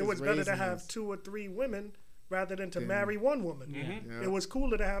taught music it was is better to raising have us. 2 or 3 women rather than to marry one woman. Yeah. It was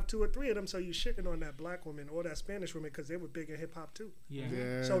cooler to have 2 or 3 of them, so you shitting on that black woman or that Spanish woman because they were big in hip hop too. yeah.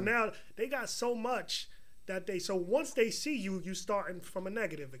 Yeah. So now they got so much that so once they see you starting from a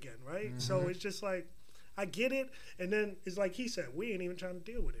negative again, right? So it's just like, I get it, and then it's like he said, we ain't even trying to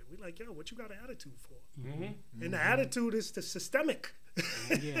deal with it. We like, yo, what you got an attitude for? And the attitude is the systemic.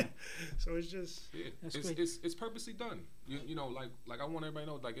 Yeah. So it's just Yeah, That's it's, great. it's purposely done. You know, like I want everybody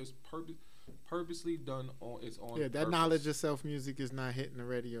to know, like it's purposely done on. It's on. Yeah, that purpose. knowledge of self music is not hitting the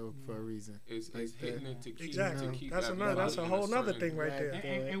radio for a reason. It's like hitting that. it to keep. exactly. To keep That's everybody that's a in whole nother certain- thing right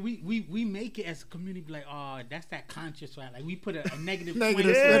there. And we make it as a community be like, oh, that's that conscious right. Like we put a negative Negative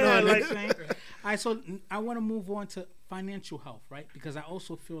twin spin on on it. it. Saying. All right, so I want to move on to financial health, right? Because I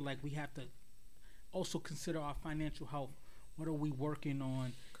also feel like we have to also consider our financial health. What are we working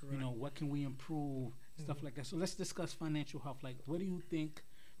on? You know, what can we improve? Stuff like that. So let's discuss financial health. Like, what do you think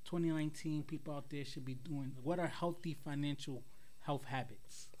 2019 people out there should be doing? What are healthy financial health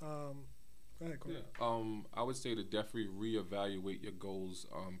habits? Go ahead, Corey. Yeah. I would say to definitely reevaluate your goals,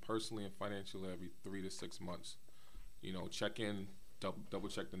 personally and financially, every 3 to 6 months. You know, check in, double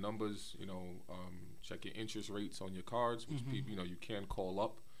check the numbers. You know, check your interest rates on your cards, which people, you know, you can call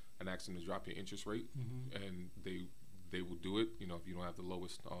up and ask them to drop your interest rate, and they will do it. You know, if you don't have the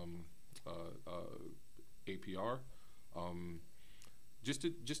lowest APR.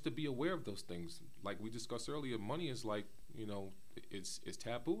 Just to be aware of those things. Like we discussed earlier, money is like, you know, it's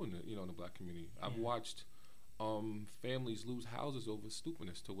taboo in the, in the black community. I've watched families lose houses over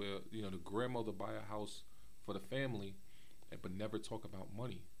stupidness, to where, you know, the grandmother buy a house for the family, but never talk about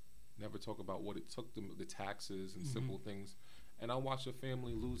money, never talk about what it took them, the taxes and simple things. And I watched a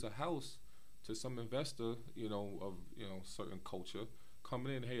family lose a house to some investor, you know, of, you know, certain culture,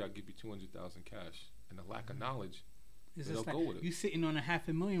 coming in, hey, I'll give you 200,000 cash, and the lack of knowledge. It's They'll just like go with it. you sitting on a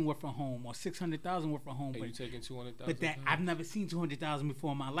 $500,000 worth of home or 600,000 worth of home, And you but taking 200,000. but that I've never seen 200,000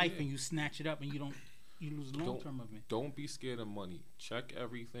 before in my life, Yeah. and you snatch it up and you lose long term of it. Don't be scared of money. Check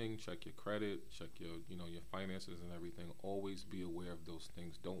everything. Check your credit. Check your, you know, your finances and everything. Always be aware of those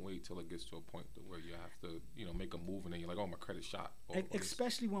things. Don't wait till it gets to a point to where you have to, you know, make a move and then you're like, oh, my credit shot. Or this.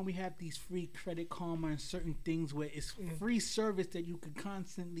 Especially when we have these free Credit Karma and certain things where it's free service that you can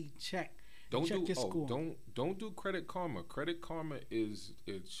constantly check. Check your score. Don't do Credit Karma. Credit Karma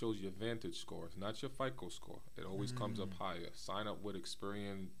it shows your Vantage scores, not your FICO score. It always comes up higher. Sign up with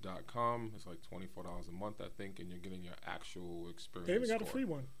Experian.com. It's like $24 a month, I think, and you're getting your actual Experian. They even got a score. free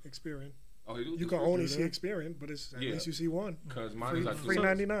one, Experian. Oh, they do. You can only see Experian, but it's at Yeah. least you see one. because mine Free, is like free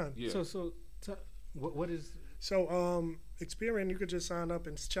 99. Yeah. So what is So Experian, you could just sign up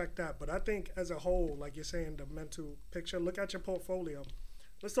and check that. But I think as a whole, like you're saying, the mental picture, look at your portfolio.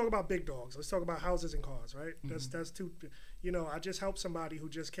 Let's talk about big dogs. Let's talk about houses and cars, right? That's two. You know, I just helped somebody who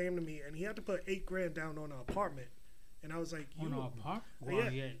just came to me and he had to put $8,000 down on an apartment, And I was like, On you. our part? Yeah.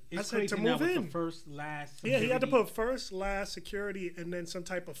 Well, yeah. I It's said crazy to now move with in. the first, last. Yeah, he had to security. put first, last, security, and then some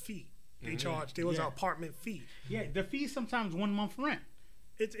type of fee they charged. There was an Yeah. apartment fee. Yeah, the fee sometimes 1 month rent.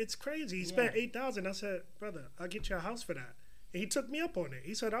 It's crazy. He Yeah. spent $8,000. I said, brother, I'll get you a house for that. And he took me up on it.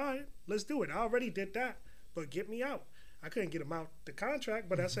 He said, all right, let's do it. I already did that, but get me out. I couldn't get him out the contract,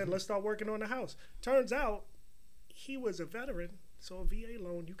 but I said, let's start working on the house. Turns out he was a veteran, so a VA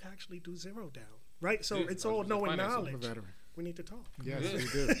loan, you can actually do zero down, right? So Yeah, it's I was all just knowing financing. I'm a knowledge. veteran. We need to talk. Yes, Yeah.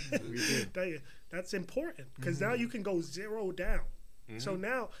 we do. We do. Tell you, that's important because now you can go zero down. So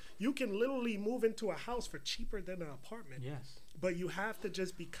now you can literally move into a house for cheaper than an apartment. Yes. But you have to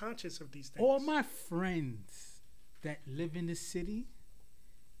just be conscious of these things. All my friends that live in the city,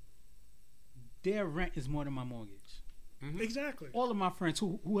 their rent is more than my mortgage. Exactly. All of my friends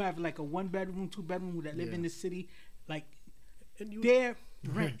who have like a 1 bedroom, 2 bedroom that live Yeah. in the city, like And you, their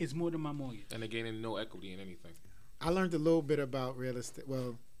rent is more than my mortgage. And they're gaining no equity in anything. I learned a little bit about real estate.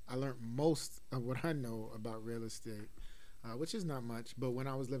 Well, I learned most of what I know about real estate, which is not much. But when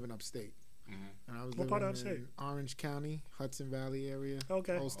I was living upstate, and I was What living part of in upstate? Orange County, Hudson Valley area,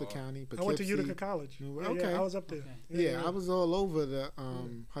 Okay. Ulster County, I went to Poughkeepsie. Utica College. New- Yeah, okay. I was up there. Okay. Yeah, I was all over the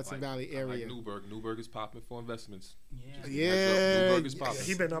Hudson Valley I area. like Newburgh. Newburgh is popping for investments. Yeah. Yeah, Newburgh is popping.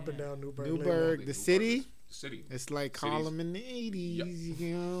 He been up and down Newburgh. lately. Newburgh, the Newburgh city. is- The city. It's like Cities. Harlem in the '80s,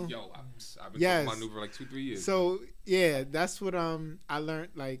 you know. Yo, I've been Yes. talking about Newburgh like 2-3 years. So yeah, that's what I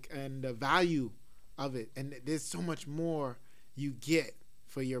learned, like, and the value of it. And there's so much more you get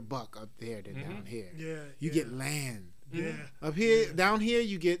for your buck up there than down here. Yeah. You yeah, get land Yeah. up here. Down here,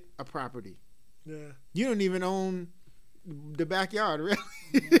 you get a property. Yeah. You don't even own the backyard, really.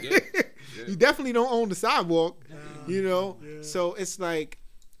 Yeah. You definitely don't own the sidewalk. You know. Yeah. So it's like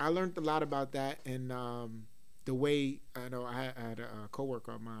I learned a lot about that, and the way I know I had a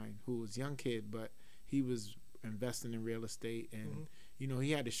coworker of mine who was a young kid, but he was investing in real estate, and you know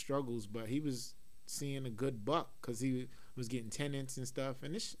he had his struggles, but he was seeing a good buck because he was getting tenants and stuff,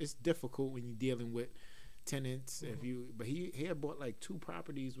 and it's difficult when you're dealing with tenants. If you, but he had bought like 2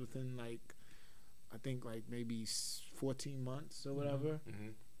 properties within like I think like maybe 14 months or whatever.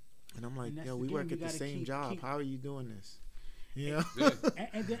 And I'm like, And that's yo, the we game, work you at the gotta same keep- job. keep- How are you doing this? You know? Yeah.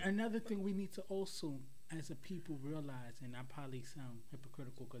 And then another thing we need to also, as a people, realize, and I probably sound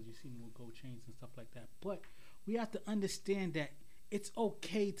hypocritical because you see me with gold chains and stuff like that, but we have to understand that it's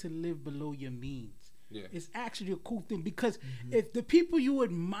okay to live below your means. Yeah. It's actually a cool thing because if the people you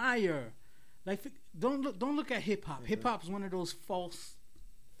admire, like, don't look at hip hop. Hip hop is one of those false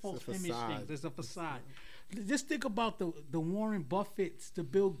It's a image facade. things. It's a facade. Just think about the Warren Buffetts, the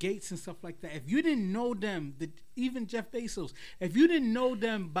Bill Gates and stuff like that. If you didn't know them, even Jeff Bezos, if you didn't know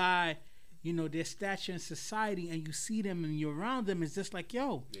them by, you know, their stature in society, and you see them and you're around them, it's just like,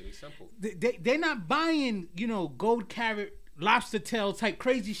 yo, Yeah, they simple. they're not buying, you know, gold carrot, lobster tail type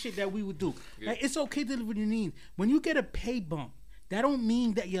crazy shit that we would do. Yeah. Like, it's okay to live with your needs. When you get a pay bump, that don't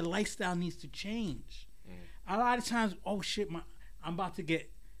mean that your lifestyle needs to change. A lot of times, oh shit, I'm about to get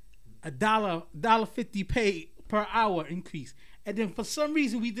 $1.50 pay per hour increase, and then for some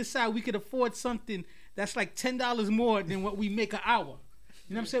reason we decide we could afford something that's like $10 more than what we make an hour.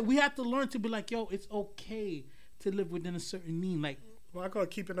 You know what I'm saying? We have to learn to be like, yo, it's okay to live within a certain mean. Like, Well, I call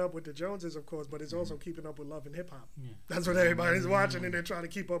it keeping up with the Joneses, of course, but it's also keeping up with love and hip hop. Yeah. That's what everybody's watching, and they're trying to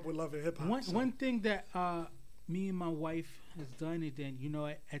keep up with love and hip hop. one thing that me and my wife has done, and then, you know,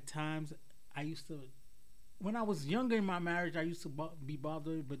 at times I used to, when I was younger in my marriage, I used to be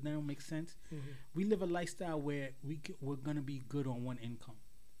bothered, but that don't make sense. We live a lifestyle where we're gonna be good on one income.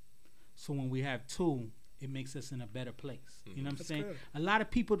 So when we have 2, it makes us in a better place. You know what I'm That's saying? good. A lot of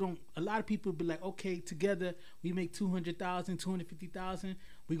people be like, okay, together we make 200,000, 250,000,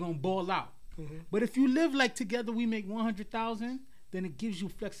 we're gonna ball out. But if you live like together we make 100,000, then it gives you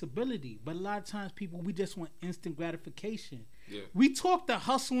flexibility. But a lot of times we just want instant gratification. Yeah. We talk the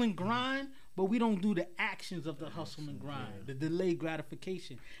hustle and grind, but we don't do the actions of the hustle and grind, the delayed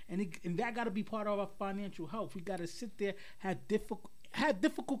gratification. And that got to be part of our financial health. We got to sit there, have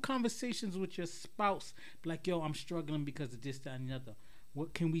difficult conversations with your spouse. Like, yo, I'm struggling because of this, that, and the other.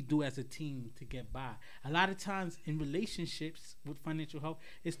 What can we do as a team to get by? A lot of times in relationships with financial health,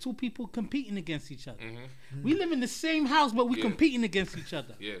 it's 2 people competing against each other. We live in the same house, but we Yeah. competing against each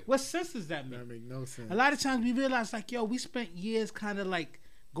other. Yeah. What sense does that make? That make no sense. A lot of times we realize, like, yo, we spent years kind of like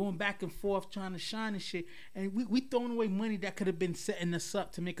going back and forth trying to shine and shit, and we throwing away money that could have been setting us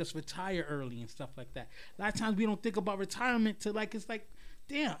up to make us retire early and stuff like that. A lot of times we don't think about retirement till like it's like,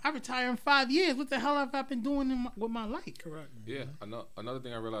 damn, I retire in 5 years. What the hell have I been doing with my life? Correct. Yeah, another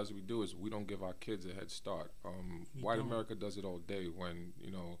thing I realize we do is we don't give our kids a head start. White don't. America does it all day when,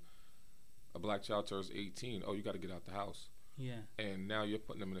 you know, A black child turns 18. Oh, you got to get out the house. Yeah. And now you're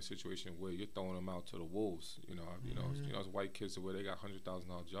putting them in a situation where you're throwing them out to the wolves. As white kids where they got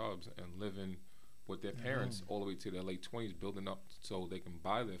 $100,000 jobs and living with their parents all the way to their late 20s, building up so they can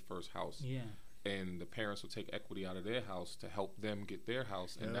buy their first house. Yeah. And the parents will take equity out of their house to help them get their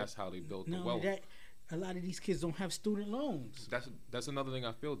house, and that's how they build the wealth. A lot of these kids don't have student loans. That's another thing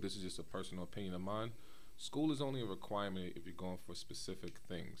I feel. This is just a personal opinion of mine. School is only a requirement if you're going for specific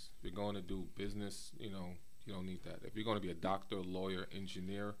things. If you're going to do business, you don't need that. If you're going to be a doctor, lawyer,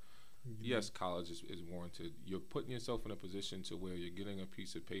 engineer, yes, college is warranted. You're putting yourself in a position to where you're getting a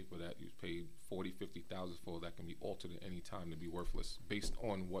piece of paper that you paid $40,000-$50,000 for that can be altered at any time to be worthless based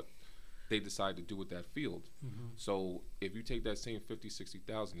on what they decide to do with that field. So if you take that same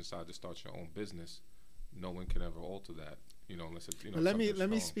 $50,000-$60,000 and decide to start your own business, no one can ever alter that. Unless it's let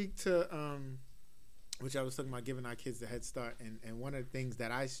me speak to which I was talking about, giving our kids the head start, and one of the things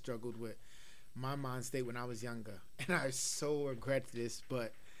that I struggled with, my mind state when I was younger, and I so regret this,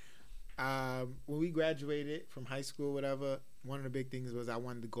 but when we graduated from high school, whatever, one of the big things was I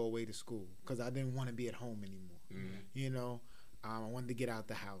wanted to go away to school because I didn't want to be at home anymore. I wanted to get out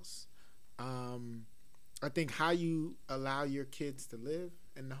the house. I think how you allow your kids to live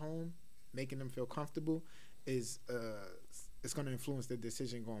in the home, making them feel comfortable, is it's going to influence the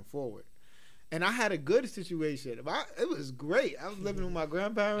decision going forward. And I had a good situation. It was great. I was living with my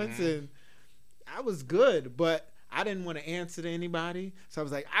grandparents, and I was good, but I didn't want to answer to anybody. So I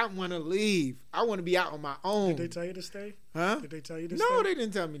was like, I want to leave. I want to be out on my own. Did they tell you to stay? Huh? Did they tell you to stay? No, they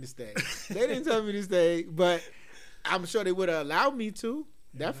didn't tell me to stay. They didn't tell me to stay, but I'm sure they would have allowed me to.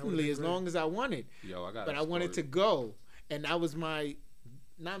 Definitely, as long as I wanted. But I wanted to go. And that was not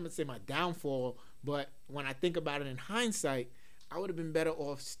going to say my downfall, but when I think about it in hindsight, I would have been better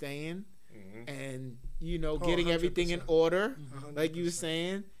off staying and, getting 100%. everything in order, 100%. like you were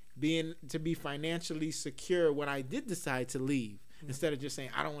saying, to be financially secure when I did decide to leave, instead of just saying,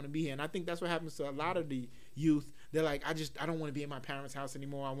 I don't want to be here. And I think that's what happens to a lot of the youth. They're like, I don't want to be in my parents' house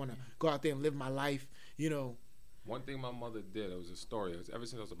anymore. I want to go out there and live my life, One thing my mother did, it was a story. It was ever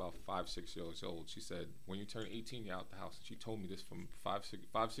since I was about 5-6 years old. She said, when you turn 18, you're out the house. And she told me this from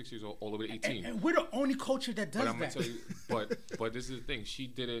 5-6 years old all the way to 18. And we're the only culture that does but I'm that. Gonna tell you, but this is the thing. She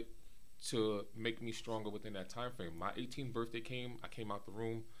did it to make me stronger within that time frame. My 18th birthday came. I came out the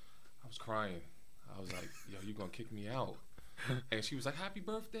room. I was crying. I was like, yo, you going to kick me out? And she was like, happy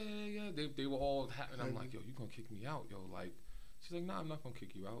birthday. Yeah, they were all happy. And I'm like, yo, you going to kick me out? Yo, like, she's like, nah, I'm not going to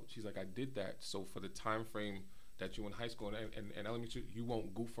kick you out. She's like, I did that. So for the time frame that you're in high school and elementary, you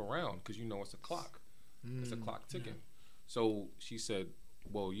won't goof around because it's a clock. It's a clock ticking. So she said,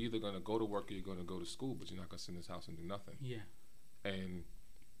 well, you're either going to go to work or you're going to go to school, but you're not going to sit in this house and do nothing. Yeah. And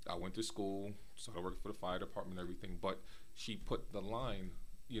I went to school, started working for the fire department and everything, but she put the line,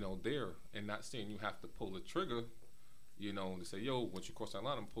 there, and not saying you have to pull the trigger, to say, yo, once you cross that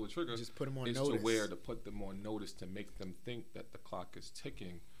line, I'm pull the trigger. Just put them on notice. notice. To put them on notice to make them think that the clock is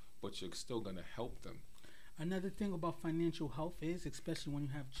ticking, but you're still going to help them. Another thing about financial health is, especially when you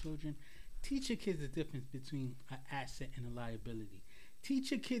have children, teach your kids the difference between an asset and a liability.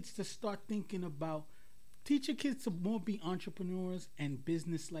 Teach your kids to start thinking about, teach your kids to more be entrepreneurs and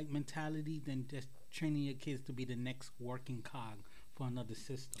business-like mentality than just training your kids to be the next working cog for another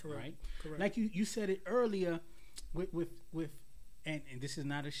system, Correct. right? Correct. Like you said it earlier with and this is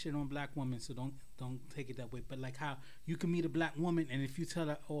not a shit on black women, so don't take it that way, but like how you can meet a black woman and if you tell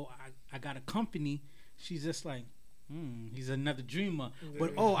her, oh, I got a company, she's just like, he's another dreamer. Yeah.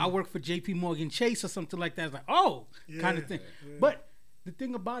 But, I work for JP Morgan Chase or something like that. It's like, kind of thing. Yeah. But the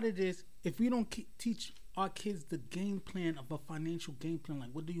thing about it is, if we don't teach our kids the game plan of a financial game plan, like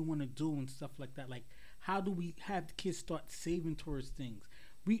what do you want to do and stuff like that, like how do we have the kids start saving towards things?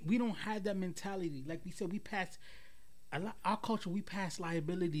 We don't have that mentality. Like we said, our culture, we pass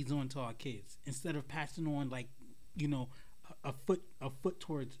liabilities on to our kids instead of passing on a foot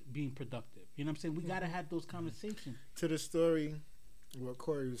towards being productive. You know what I'm saying? We got to have those conversations. To the story, what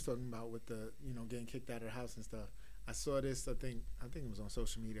Corey was talking about with the, getting kicked out of the house and stuff. I saw this, I think it was on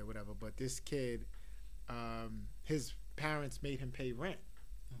social media or whatever, but this kid, his parents made him pay rent,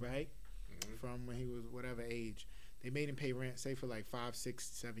 right? Mm-hmm. From when he was whatever age. They made him pay rent, say for like 5, 6,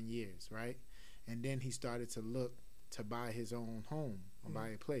 7 years, right? And then he started to look to buy his own home or buy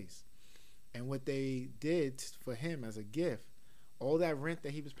a place. And what they did for him as a gift, all that rent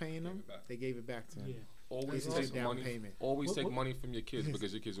that he was paying them, they gave it back to him. Yeah. Always take money from your kids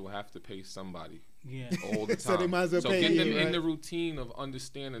because your kids will have to pay somebody. Yeah. All the time. So they might as well pay get them you, right? in the routine of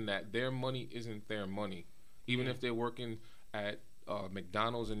understanding that their money isn't their money. Even if they're working at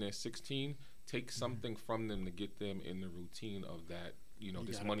McDonald's and they're 16, take something from them to get them in the routine of that You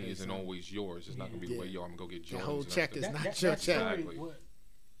this gotta money pay isn't some. always yours. It's not gonna be the way I'm gonna go get The Jordans. whole and check that's is the- not your check. story, Exactly.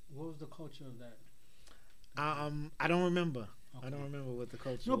 what was the culture of that? I don't remember. I Okay. don't remember what the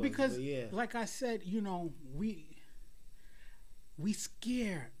culture No, was. because but yeah. like I said, we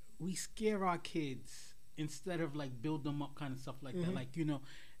scare our kids instead of like build them up, kind of stuff like that. Like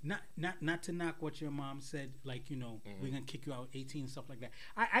not to knock what your mom said. Like we're gonna kick you out 18 stuff like that.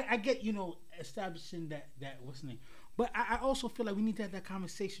 I get establishing that what's the name, but I also feel like we need to have that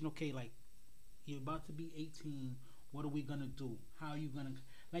conversation. Okay, like you're about to be 18. What are we gonna do? How are you gonna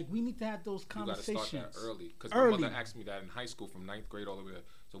like? We need to have those You got to conversations. start that early. Because my mother asked me that in high school from 9th grade all the way there.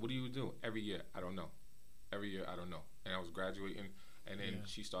 So what do you do? Every year, I don't know. Every year, I don't know. And I was graduating, and then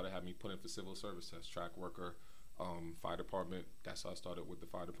she started having me put in for civil service test, track worker, fire department. That's how I started with the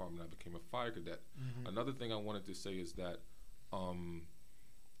fire department. I became a fire cadet. Another thing I wanted to say is that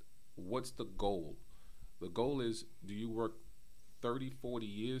what's the goal? The goal is, do you work 30, 40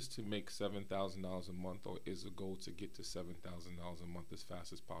 years to make $7,000 a month, or is the goal to get to $7,000 a month as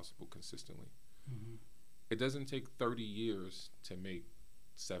fast as possible consistently? It doesn't take 30 years to make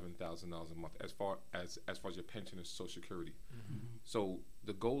 $7,000 a month as far as your pension and Social Security. So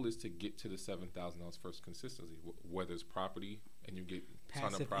the goal is to get to the $7,000 first consistently, whether it's property and you get a ton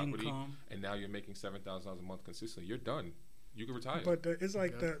of Passive property income. and now you're making $7,000 a month consistently. You're done. You can retire. But it's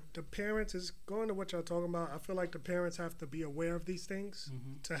like the parents is going to what y'all talking about. I feel like the parents have to be aware of these things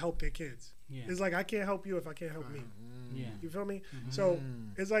to help their kids. Yeah. It's like I can't help you if I can't help me. Yeah. You feel me? So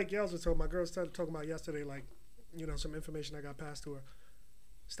it's like Yels was talking. My girl started talking about yesterday, like some information I got passed to her.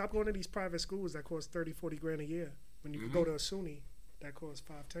 Stop going to these private schools that cost 30, 40 grand a year when you could go to a SUNY that costs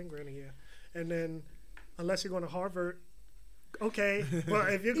 5, 10 grand a year. And then unless you're going to Harvard, okay. Well,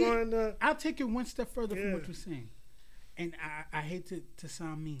 if you're going to I'll take it one step further from Yeah. what you're saying. And I hate to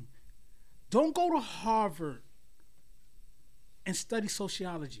sound mean. Don't go to Harvard and study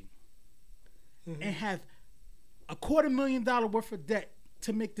sociology and have $250,000 worth of debt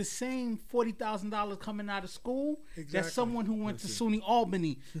to make the same $40,000 coming out of school. Exactly. That's someone who went to SUNY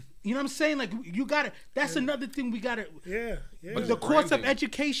Albany. You know what I'm saying? Like you got to. That's another thing we got to. yeah. But The cost of branding.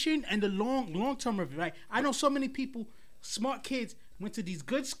 education and the long term of it. Right? I know so many people, smart kids, went to these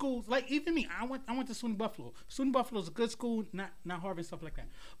good schools. Like even me, I went to SUNY Buffalo. SUNY Buffalo is a good school, not Harvard and stuff like that.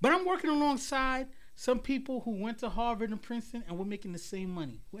 But I'm working alongside some people who went to Harvard and Princeton and we're making the same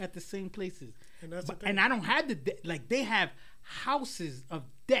money. We're at the same places. And that's the thing. And I don't have the debt. Like they have houses of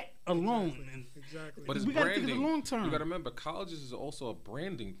debt alone. And Exactly. But it's we gotta branding. think of the long term. You got to remember, colleges is also a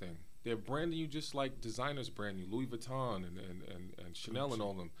branding thing. They're branding you just like designers brand you, Louis Vuitton and Chanel and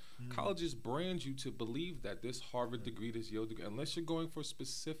all them. Colleges brand you to believe that this Harvard degree, this Yale degree, unless you're going for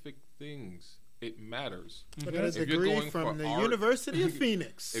specific things, it matters. But Got a that's If you're degree going from for the art- University of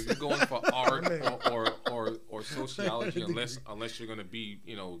Phoenix. If you're going for art or sociology, unless you're going to be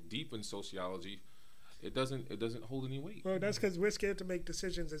deep in sociology, it doesn't hold any weight. Well, that's because we're scared to make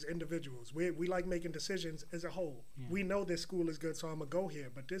decisions as individuals. We like making decisions as a whole. We know this school is good, so I'm gonna go here.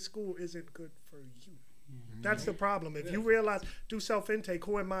 But this school isn't good for you. That's the problem. If you realize, do self-intake.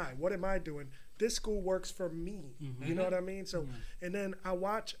 Who am I? What am I doing? This school works for me. You know what I mean? So, and then I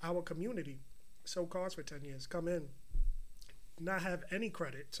watch our community, so cars for 10 years, come in, not have any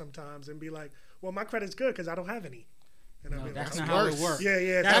credit sometimes, and be like, "Well, my credit's good because I don't have any." And No, I'll be that's like, not how it worse. works.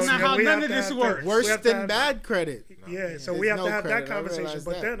 Yeah. That's so not then how we none have of to this have works. we Worse have to than have- bad credit. Yeah, so There's we have no to have credit. that I conversation. realize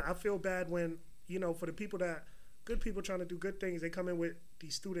But that. then I feel bad when, for the people good people trying to do good things, they come in with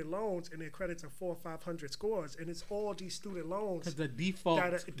these student loans and their credits are 400 or 500 scores, and it's all these student loans. Because the default,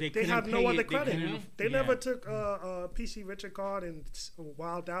 They couldn't have no pay other it, credit. couldn't- They yeah. never took a PC Richard card and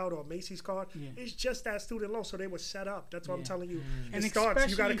Wild Out or Macy's card. Yeah. It's just that student loan, so they were set up. That's what I'm Yeah. telling you. And It starts.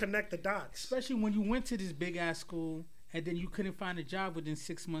 You got to especially- connect the dots. Especially when you went to this big ass school and then you couldn't find a job within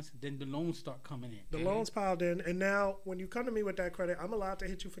 6 months, then the loans start coming in. The loans piled in, and now when you come to me with that credit, I'm allowed to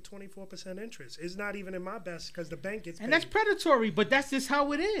hit you for 24% interest. It's not even in my best because the bank gets paid. And that's predatory, but that's just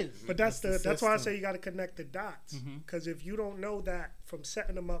how it is. But that's the that's why I system. say you got to connect the dots. Because if you don't know that from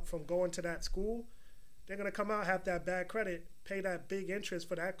setting them up from going to that school, they're gonna come out, have that bad credit, pay that big interest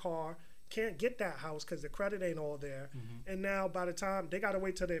for that car, can't get that house because the credit ain't all there, and now by the time they got to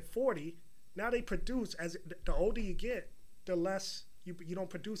wait till they're 40, now they produce as the older you get, the less you don't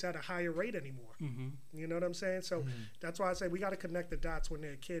produce at a higher rate anymore. You know what I'm saying? So that's why I say we got to connect the dots when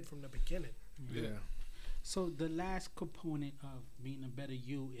they're a kid from the beginning. Yeah. So the last component of being a better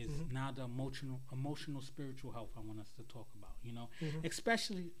you is now the emotional, spiritual health. I want us to talk about.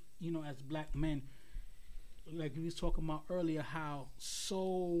 Especially as black men, like we was talking about earlier, how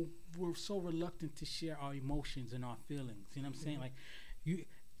we're so reluctant to share our emotions and our feelings. You know what I'm saying? Like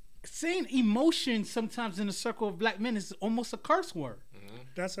saying emotion sometimes in the circle of black men is almost a curse word.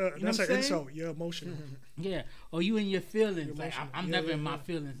 That's know an what I'm saying? insult. You're emotional. Yeah, or you in your feelings. Your Like emotion. I'm Yeah, never yeah, in my yeah.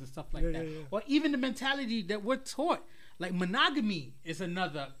 feelings and stuff like Yeah, that. yeah, yeah. Or even the mentality that we're taught, like monogamy is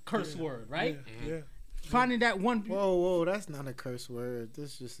another curse word, right? Yeah. Finding that one. Whoa, that's not a curse word.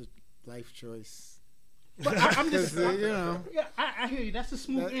 That's just a life choice. But I'm just, 'Cause, you know, yeah, I hear you. That's a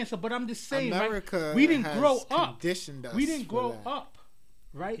smooth that- answer, but I'm just saying, America right? We didn't has grow up. conditioned us We didn't for grow that. up,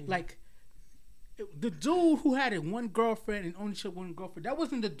 right? Like the dude who had one girlfriend and only showed one girlfriend. That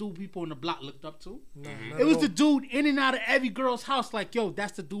wasn't the dude people on the block looked up to. No, not It at was all. the dude in and out of every girl's house. Like, yo,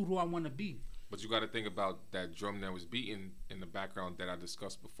 that's the dude who I want to be. But you got to think about that drum that was beating in the background that I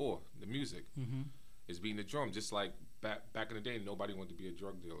discussed before. The music is beating the drum, just like back in the day. Nobody wanted to be a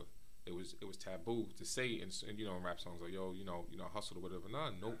drug dealer. It was taboo to say in in rap songs like yo hustle or whatever.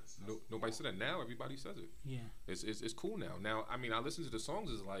 Nobody said that. Now everybody says it. Yeah. It's cool now. Now I mean I listen to the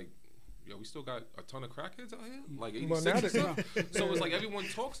songs. It's like yo, we still got a ton of crackheads out here, like Well, 86 now and that- stuff. So it's like everyone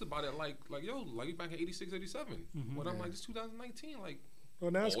talks about it like yo, like we back in 86, 87. When I'm like, it's 2019, like. Well,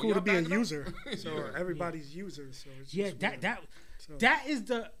 now it's Oh, cool to y'all be a backing up? user. So Yeah. everybody's users. So it's Yeah, just that weird. So- that is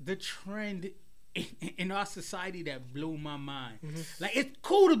the trend in our society that blew my mind. Like, it's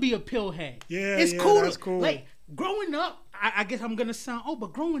cool to be a pillhead. Mm-hmm. Yeah, it's yeah, cool. that's to, cool. Like growing up, I guess I'm gonna sound old,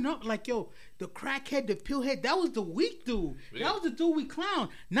 but growing up, like yo, the crackhead, the pillhead, that was the weak dude. Yeah. That was the dude we clown.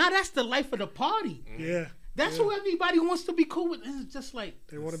 Now that's the life of the party. Yeah. That's yeah. who everybody wants to be cool with. It's just like,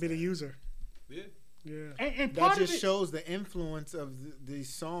 They want to be the user. Yeah. Yeah. and That part of just it, shows the influence of these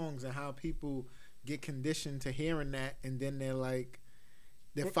songs and how people get conditioned to hearing that, and then they're like,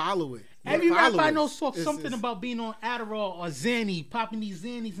 they follow it. They every follow rapper I it. know talks It's- something it's- about being on Adderall or Xanny, popping these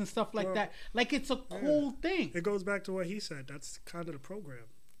Xannies and stuff like Well, that. Like, it's a cool thing. It goes back to what he said. That's kind of the program.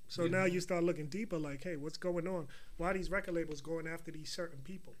 So now you start looking deeper, like, hey, what's going on? Why are these record labels going after these certain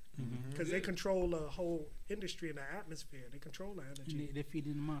people? Because they control the whole industry and the atmosphere. They control the And energy. they're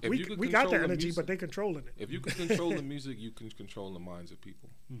feeding them up. If you could We got control the the energy, music- but they controlling it. If you can control the music, you can control the minds of people.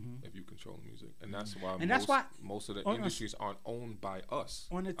 If you control the music, and that's why And that's why- most of the on a- industries aren't owned by us.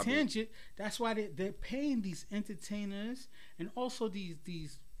 On a I mean, tangent, that's why they're paying these entertainers and also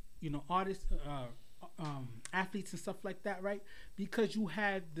these artists, athletes and stuff like that, right? Because you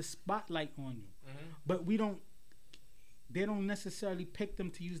have the spotlight on you, but they don't necessarily pick them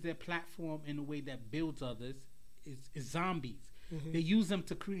to use their platform in a way that builds others. Is zombies. They use them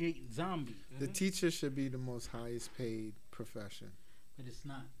to create zombies, The teacher should be the most highest paid profession, but it's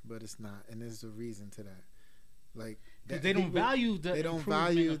not. but it's not, and there's a reason to that. Like 'Cause that they don't people- value the They don't improvement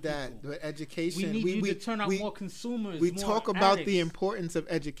value of that people. the education. We need you to turn out more consumers. We more talk about the addicts. importance of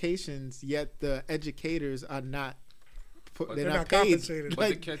educations, yet the educators are not. But They're they're not not paid. compensated. But the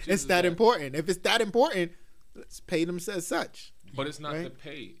Like, catch it's is that that- important. If it's that important, let's pay them as such. But it's not Right? the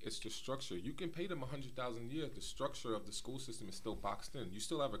pay; it's the structure. You can pay them $100,000 a year. The structure of the school system is still boxed in. You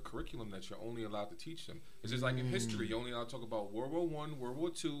still have a curriculum that you're only allowed to teach them. It's just like in history, you're only allowed to talk about World War I, World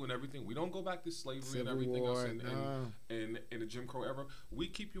War II, and everything. We don't go back to slavery and Civil everything War, else, and no. in the Jim Crow era. We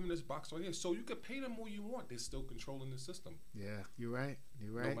keep you in this box right here, so you can pay them all you want. They're still controlling the system. Yeah, you're right.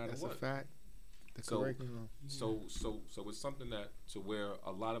 You're right. matter That's a what. fact. The So- curriculum. So it's something that to where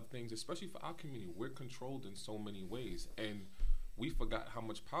a lot of things, especially for our community, we're controlled in so many ways, and we forgot how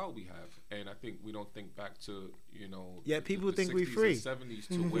much power we have. And I think we don't think back to Yeah, people the think we 60s free. and 70s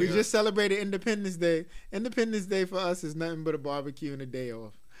to where We just celebrated Independence Day. Independence Day for us is nothing but a barbecue and a day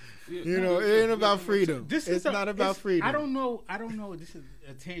off. yeah, You know, it ain't about freedom. It's not about freedom. I don't know. This is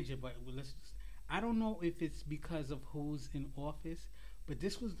a tangent, but I don't know if it's because of who's in office, but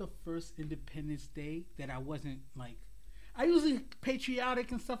this was the first Independence Day that I wasn't like. I usually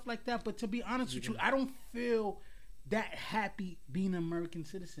patriotic and stuff like that, but to be honest with you, I don't feel that happy being an American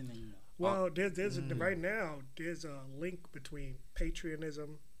citizen anymore. Well, there's right now there's a link between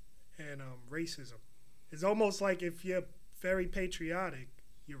patriotism and racism. It's almost like if you're very patriotic,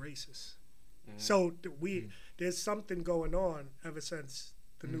 you're racist. So there's something going on ever since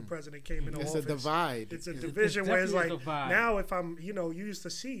the new president came into It's office. a divide. It's a division where it's definitely like a divide. now if I'm you used to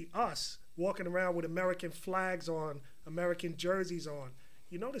see us walking around with American flags on, American jerseys on.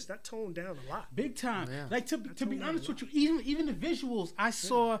 You notice that toned down a lot. Big time. Yeah. Like to be honest with you, even the visuals, I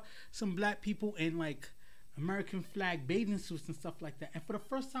saw some black people in like American flag bathing suits and stuff like that. And for the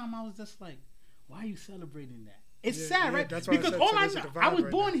first time, I was just like, "Why are you celebrating that?" It's Yeah, sad, yeah, right? that's why I Because said, all so I there's a know, divide I was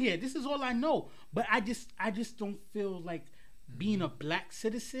right born now. here. This is all I know. But I just don't feel like being a black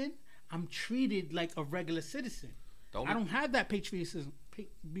citizen. I'm treated like a regular citizen. I don't have that patriotism,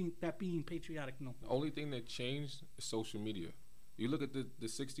 being patriotic. No. The only thing that changed is social media. You look at the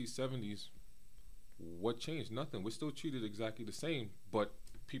 60s, 70s, what changed? Nothing. We're still treated exactly the same, but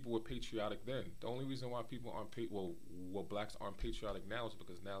people were patriotic then. The only reason why people aren't blacks aren't patriotic now is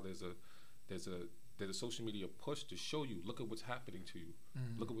because now there's a social media push to show you, look at what's happening to you,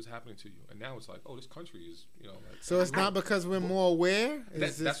 look at what's happening to you, and now it's like, oh, this country is, like, So it's not because we're more aware.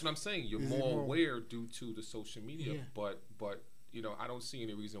 That's what I'm saying. You're more aware due to the social media, but I don't see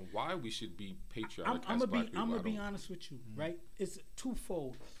any reason why we should be patriotic. I'm gonna be honest with you, right? It's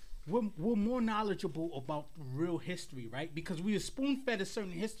twofold. We're more knowledgeable about real history, right? Because we were spoon-fed a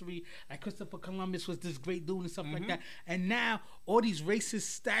certain history, like Christopher Columbus was this great dude and stuff like that. And now all these racist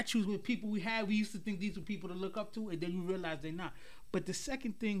statues with people we used to think these were people to look up to, and then you realize they're not. But the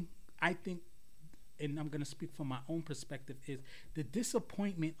second thing I think, and I'm gonna speak from my own perspective, is the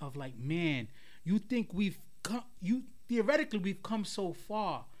disappointment of like, man, you think theoretically we've come so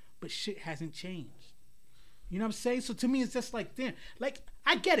far, but shit hasn't changed. You know what I'm saying? So to me, it's just like, damn, like,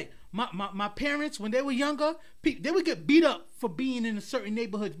 I get it. My parents, when they were younger, they would get beat up for being in a certain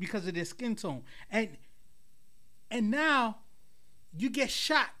neighborhood because of their skin tone. And now you get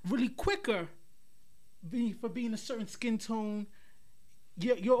shot really quicker for being a certain skin tone.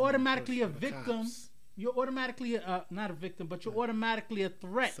 You're automatically a victim. You're automatically not a victim, but you're automatically a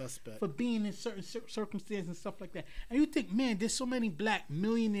threat for being in certain circumstances and stuff like that. And you think, man, there's so many black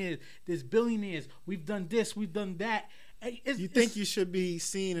millionaires, there's billionaires. We've done this, we've done that. You think you should be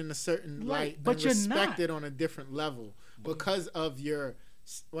seen in a certain light, but and respected on a different level because of your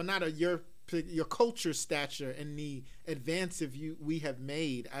culture stature and the advance we have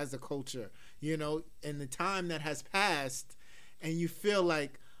made as a culture, and the time that has passed, and you feel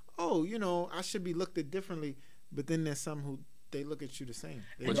like, oh, I should be looked at differently, but then there's some who they look at you the same.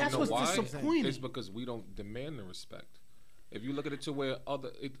 But that's what's disappointing. It's because we don't demand the respect. If you look at it to where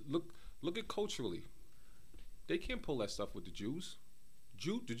look at culturally. They can't pull that stuff with the Jews.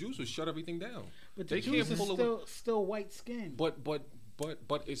 The Jews will shut everything down. But the Jews are still white skinned. But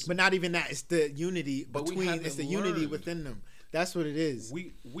it's. But not even that. It's the unity between. It's the unity within them. That's what it is.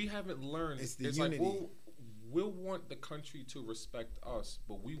 We haven't learned. It's the unity. Like we'll want the country to respect us,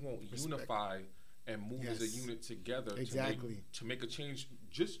 but we won't unify and move as a unit together to make a change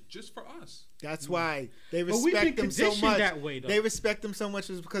just for us. That's why they respect them so much. That way, they respect them so much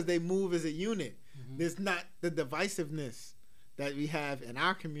is because they move as a unit. There's not the divisiveness that we have in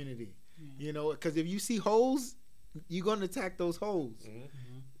our community, because if you see holes, you're going to attack those holes.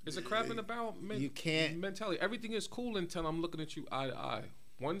 It's a crap in the barrel mentality. Everything is cool until I'm looking at you eye to eye.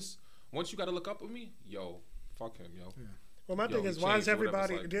 Once you got to look up at me, fuck him, yo. Yeah. Well, my thing is, why is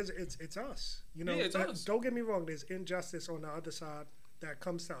everybody? It's us. It's us. Don't get me wrong. There's injustice on the other side that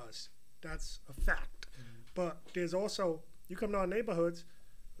comes to us. That's a fact. But there's also, you come to our neighborhoods.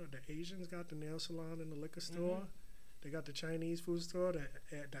 The Asians got the nail salon and the liquor store. They got the Chinese food store. The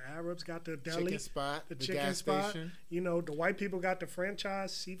Arabs got the deli, chicken spot, the chicken spot. Station. The white people got the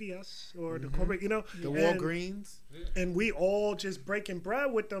franchise CVS or the corporate. The Walgreens. And we all just breaking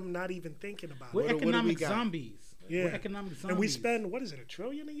bread with them, not even thinking about We're it. economic zombies. Yeah, We're economic zombies. And we spend $1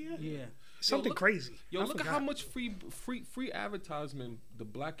 trillion a year? Yeah. Something crazy. Look at how much free advertisement the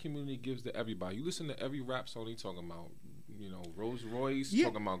black community gives to everybody. You listen to every rap song they talking about. Rolls Royce,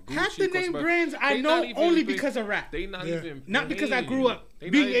 talking about Gucci. Half the name brands I know only because of rap. They not because I grew up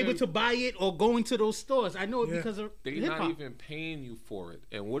being able to buy it or going to those stores. I know it because of hip-hop. Not even paying you for it.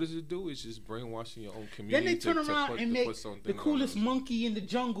 And what does it do? It's just brainwashing your own community. Then they turn around and make the coolest monkey in the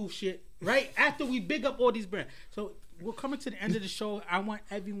jungle shit, right? After we big up all these brands. So we're coming to the end of the show. I want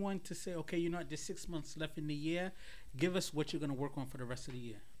everyone to say, okay, there's 6 months left in the year. Give us what you're going to work on for the rest of the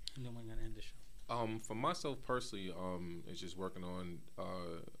year. And then we're going to end the show. For myself personally, it's just working on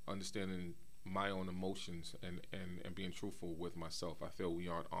understanding my own emotions and being truthful with myself. I feel we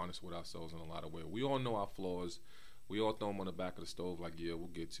aren't honest with ourselves in a lot of ways. We all know our flaws. We all throw them on the back of the stove like, yeah, we'll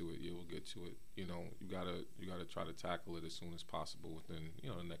get to it. Yeah, we'll get to it. You gotta try to tackle it as soon as possible within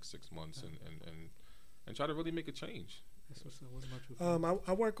the next 6 months and try to really make a change. That's what's up. What about you?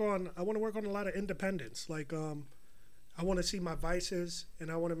 I want to work on a lot of independence. Like I want to see my vices,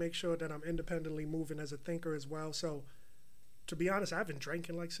 and I want to make sure that I'm independently moving as a thinker as well. So, to be honest, I haven't drank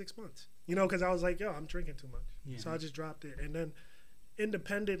in like 6 months. Because I was like, I'm drinking too much. Yeah. So I just dropped it. And then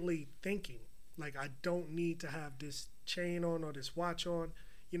independently thinking, like I don't need to have this chain on or this watch on.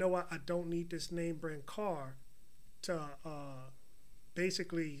 You know what? I don't need this name brand car to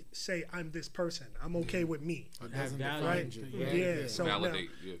basically say I'm this person. I'm okay with me. Right? Yeah. So validate,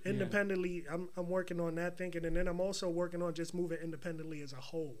 independently, I'm working on that thinking, and then I'm also working on just moving independently as a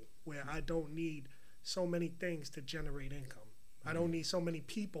whole, where I don't need so many things to generate income. I don't need so many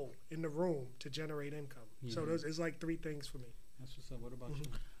people in the room to generate income. So it's like 3 things for me. That's what's up. What about you?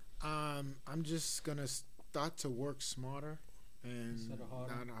 I'm just gonna start to work smarter and Instead of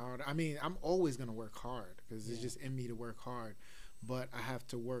harder. not harder. I mean, I'm always gonna work hard because it's Yeah. just in me to work hard, but I have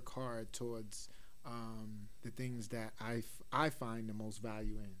to work hard towards the things that I find the most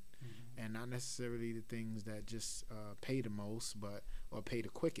value in, and not necessarily the things that just pay the most, or pay the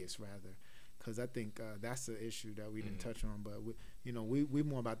quickest rather. Because I think that's the issue that we didn't touch on, but we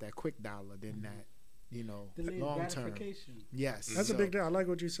more about that quick dollar than that, Delayed long term. gratification. Yes, That's a so- big deal. I like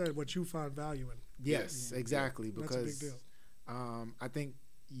what you said. What you find value in. Yes, Yeah. exactly. That's Because a big deal. I think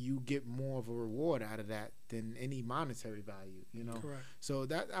you get more of a reward out of that than any monetary value. Correct. So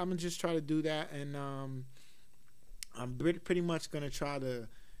that I'm gonna just try to do that, and I'm pretty much gonna try to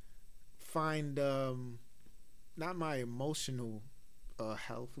find not my emotional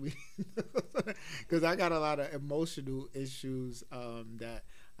health, because I got a lot of emotional issues that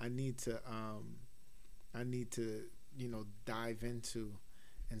I need to dive into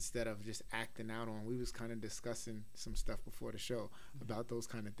instead of just acting out on. We was kind of discussing some stuff before the show about those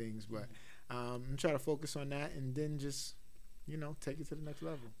kind of things, but I'm trying to focus on that and then just take it to the next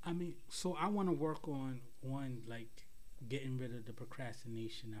level. I mean, so I want to work on one, like getting rid of the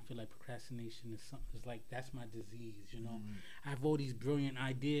procrastination. I feel like procrastination is like that's my disease. I have all these brilliant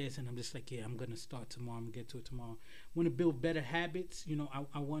ideas, and I'm just like, yeah, I'm gonna start tomorrow. I'm gonna get to it tomorrow. Want to build better habits.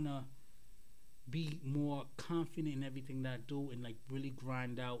 I want to be more confident in everything that I do, and like really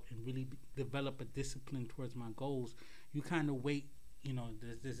grind out and really develop a discipline towards my goals. You kind of wait.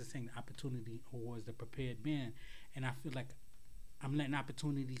 There's a saying, opportunity towards the prepared man, and I feel like I'm letting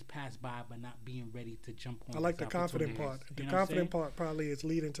opportunities pass by, but not being ready to jump on. I like the these confident opportunities. part. The You know what I'm saying? confident part probably is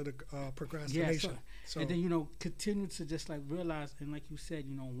leading to the procrastination. So And then, continue to just like realize, and like you said,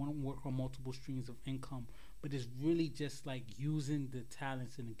 want to work on multiple streams of income, but it's really just like using the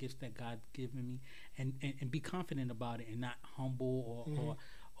talents and the gifts that God's given me, and be confident about it, and not humble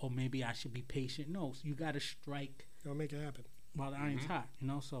or maybe I should be patient. No, so you got to strike it'll make it happen. while the iron's hot,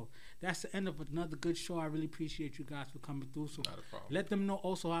 So that's the end of another good show. I really appreciate you guys for coming through. So Not a problem. let them know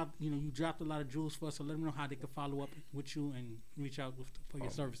also how you dropped a lot of jewels for us. So let them know how they can follow up with you and reach out for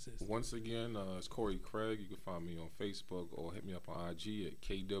your services. Once again, it's Corey Craig. You can find me on Facebook or hit me up on IG at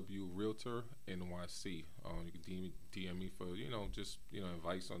KW Realtor NYC. You can DM me for just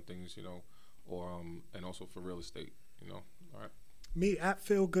advice on things or and also for real estate. All right. Me at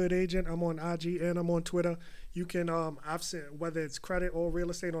Feel Good Agent. I'm on IG and I'm on Twitter. You can I've seen whether it's credit or real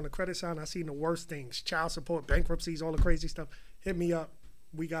estate. On the credit side, I've seen the worst things: child support, bankruptcies, all the crazy stuff. Hit me up.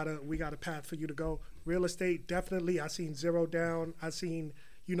 We got a path for you to go. Real estate, definitely. I seen zero down. I seen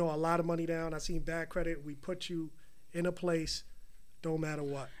a lot of money down. I seen bad credit. We put you in a place. Don't matter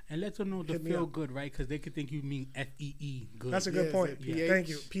what. And let them know the Hit me feel up. good, right? Because they could think you mean FEE good. That's a good Yeah, point. is it PH? Thank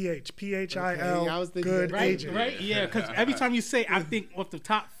you. PHIL. Okay, I was thinking Good that right, agent. right, yeah. Because every time you say, I think off the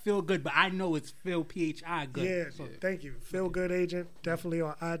top, feel good, but I know it's feel PHI good. Yeah, So, thank you. Feel Good Agent. Definitely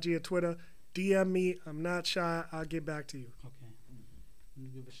on IG and Twitter. DM me. I'm not shy. I'll get back to you. okay. Let me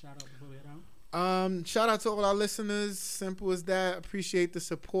give a shout out before we head out. Shout out to all our listeners. Simple as that. Appreciate the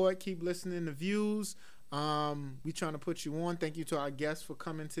support. Keep listening to views. We trying to put you on. Thank you to our guests for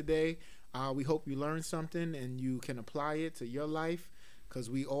coming today. We hope you learned something and you can apply it to your life, because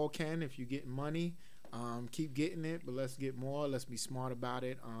we all can if you get money. Keep getting it, but let's get more. Let's be smart about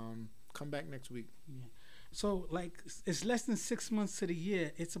it. Come back next week. Yeah. So, like, it's less than 6 months to the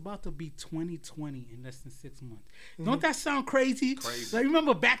year. It's about to be 2020 in less than 6 months. Don't that sound crazy? Crazy. Like,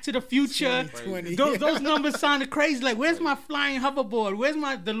 remember Back to the Future? 2020. Those numbers sounded crazy. Like, where's my flying hoverboard? Where's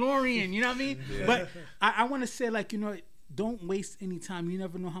my DeLorean? You know what I mean? Yeah. But I want to say, like, don't waste any time. You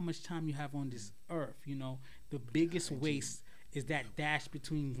never know how much time you have on this earth. The biggest waste is that dash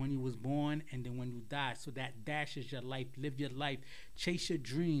between when you was born and then when you die. So that dash is your life. Live your life. Chase your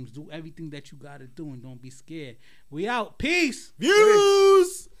dreams. Do everything that you got to do, and don't be scared. We out. Peace.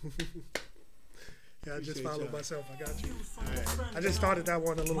 Views. Yeah, I just Appreciate followed y'all. myself. I got you. I just started that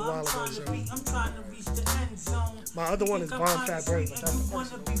one a little while ago. So I'm trying to reach the end zone. my other one is Von Fat Brain, but that's the wanna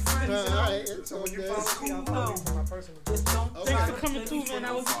first be friends, All right, it's So all when you good. follow me, I'll follow you for my personal. Just don't Okay. Thanks for coming through, man.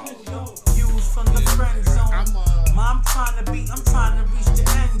 That was a good show. views from the friend zone. I'm trying to reach the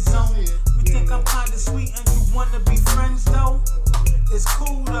end zone. You think I'm kinda sweet and you wanna be friends though? It's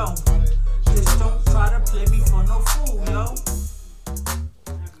cool though. Just don't try to play me for no fool, yo.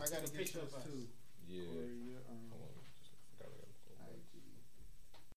 I gotta get yours too. Yeah.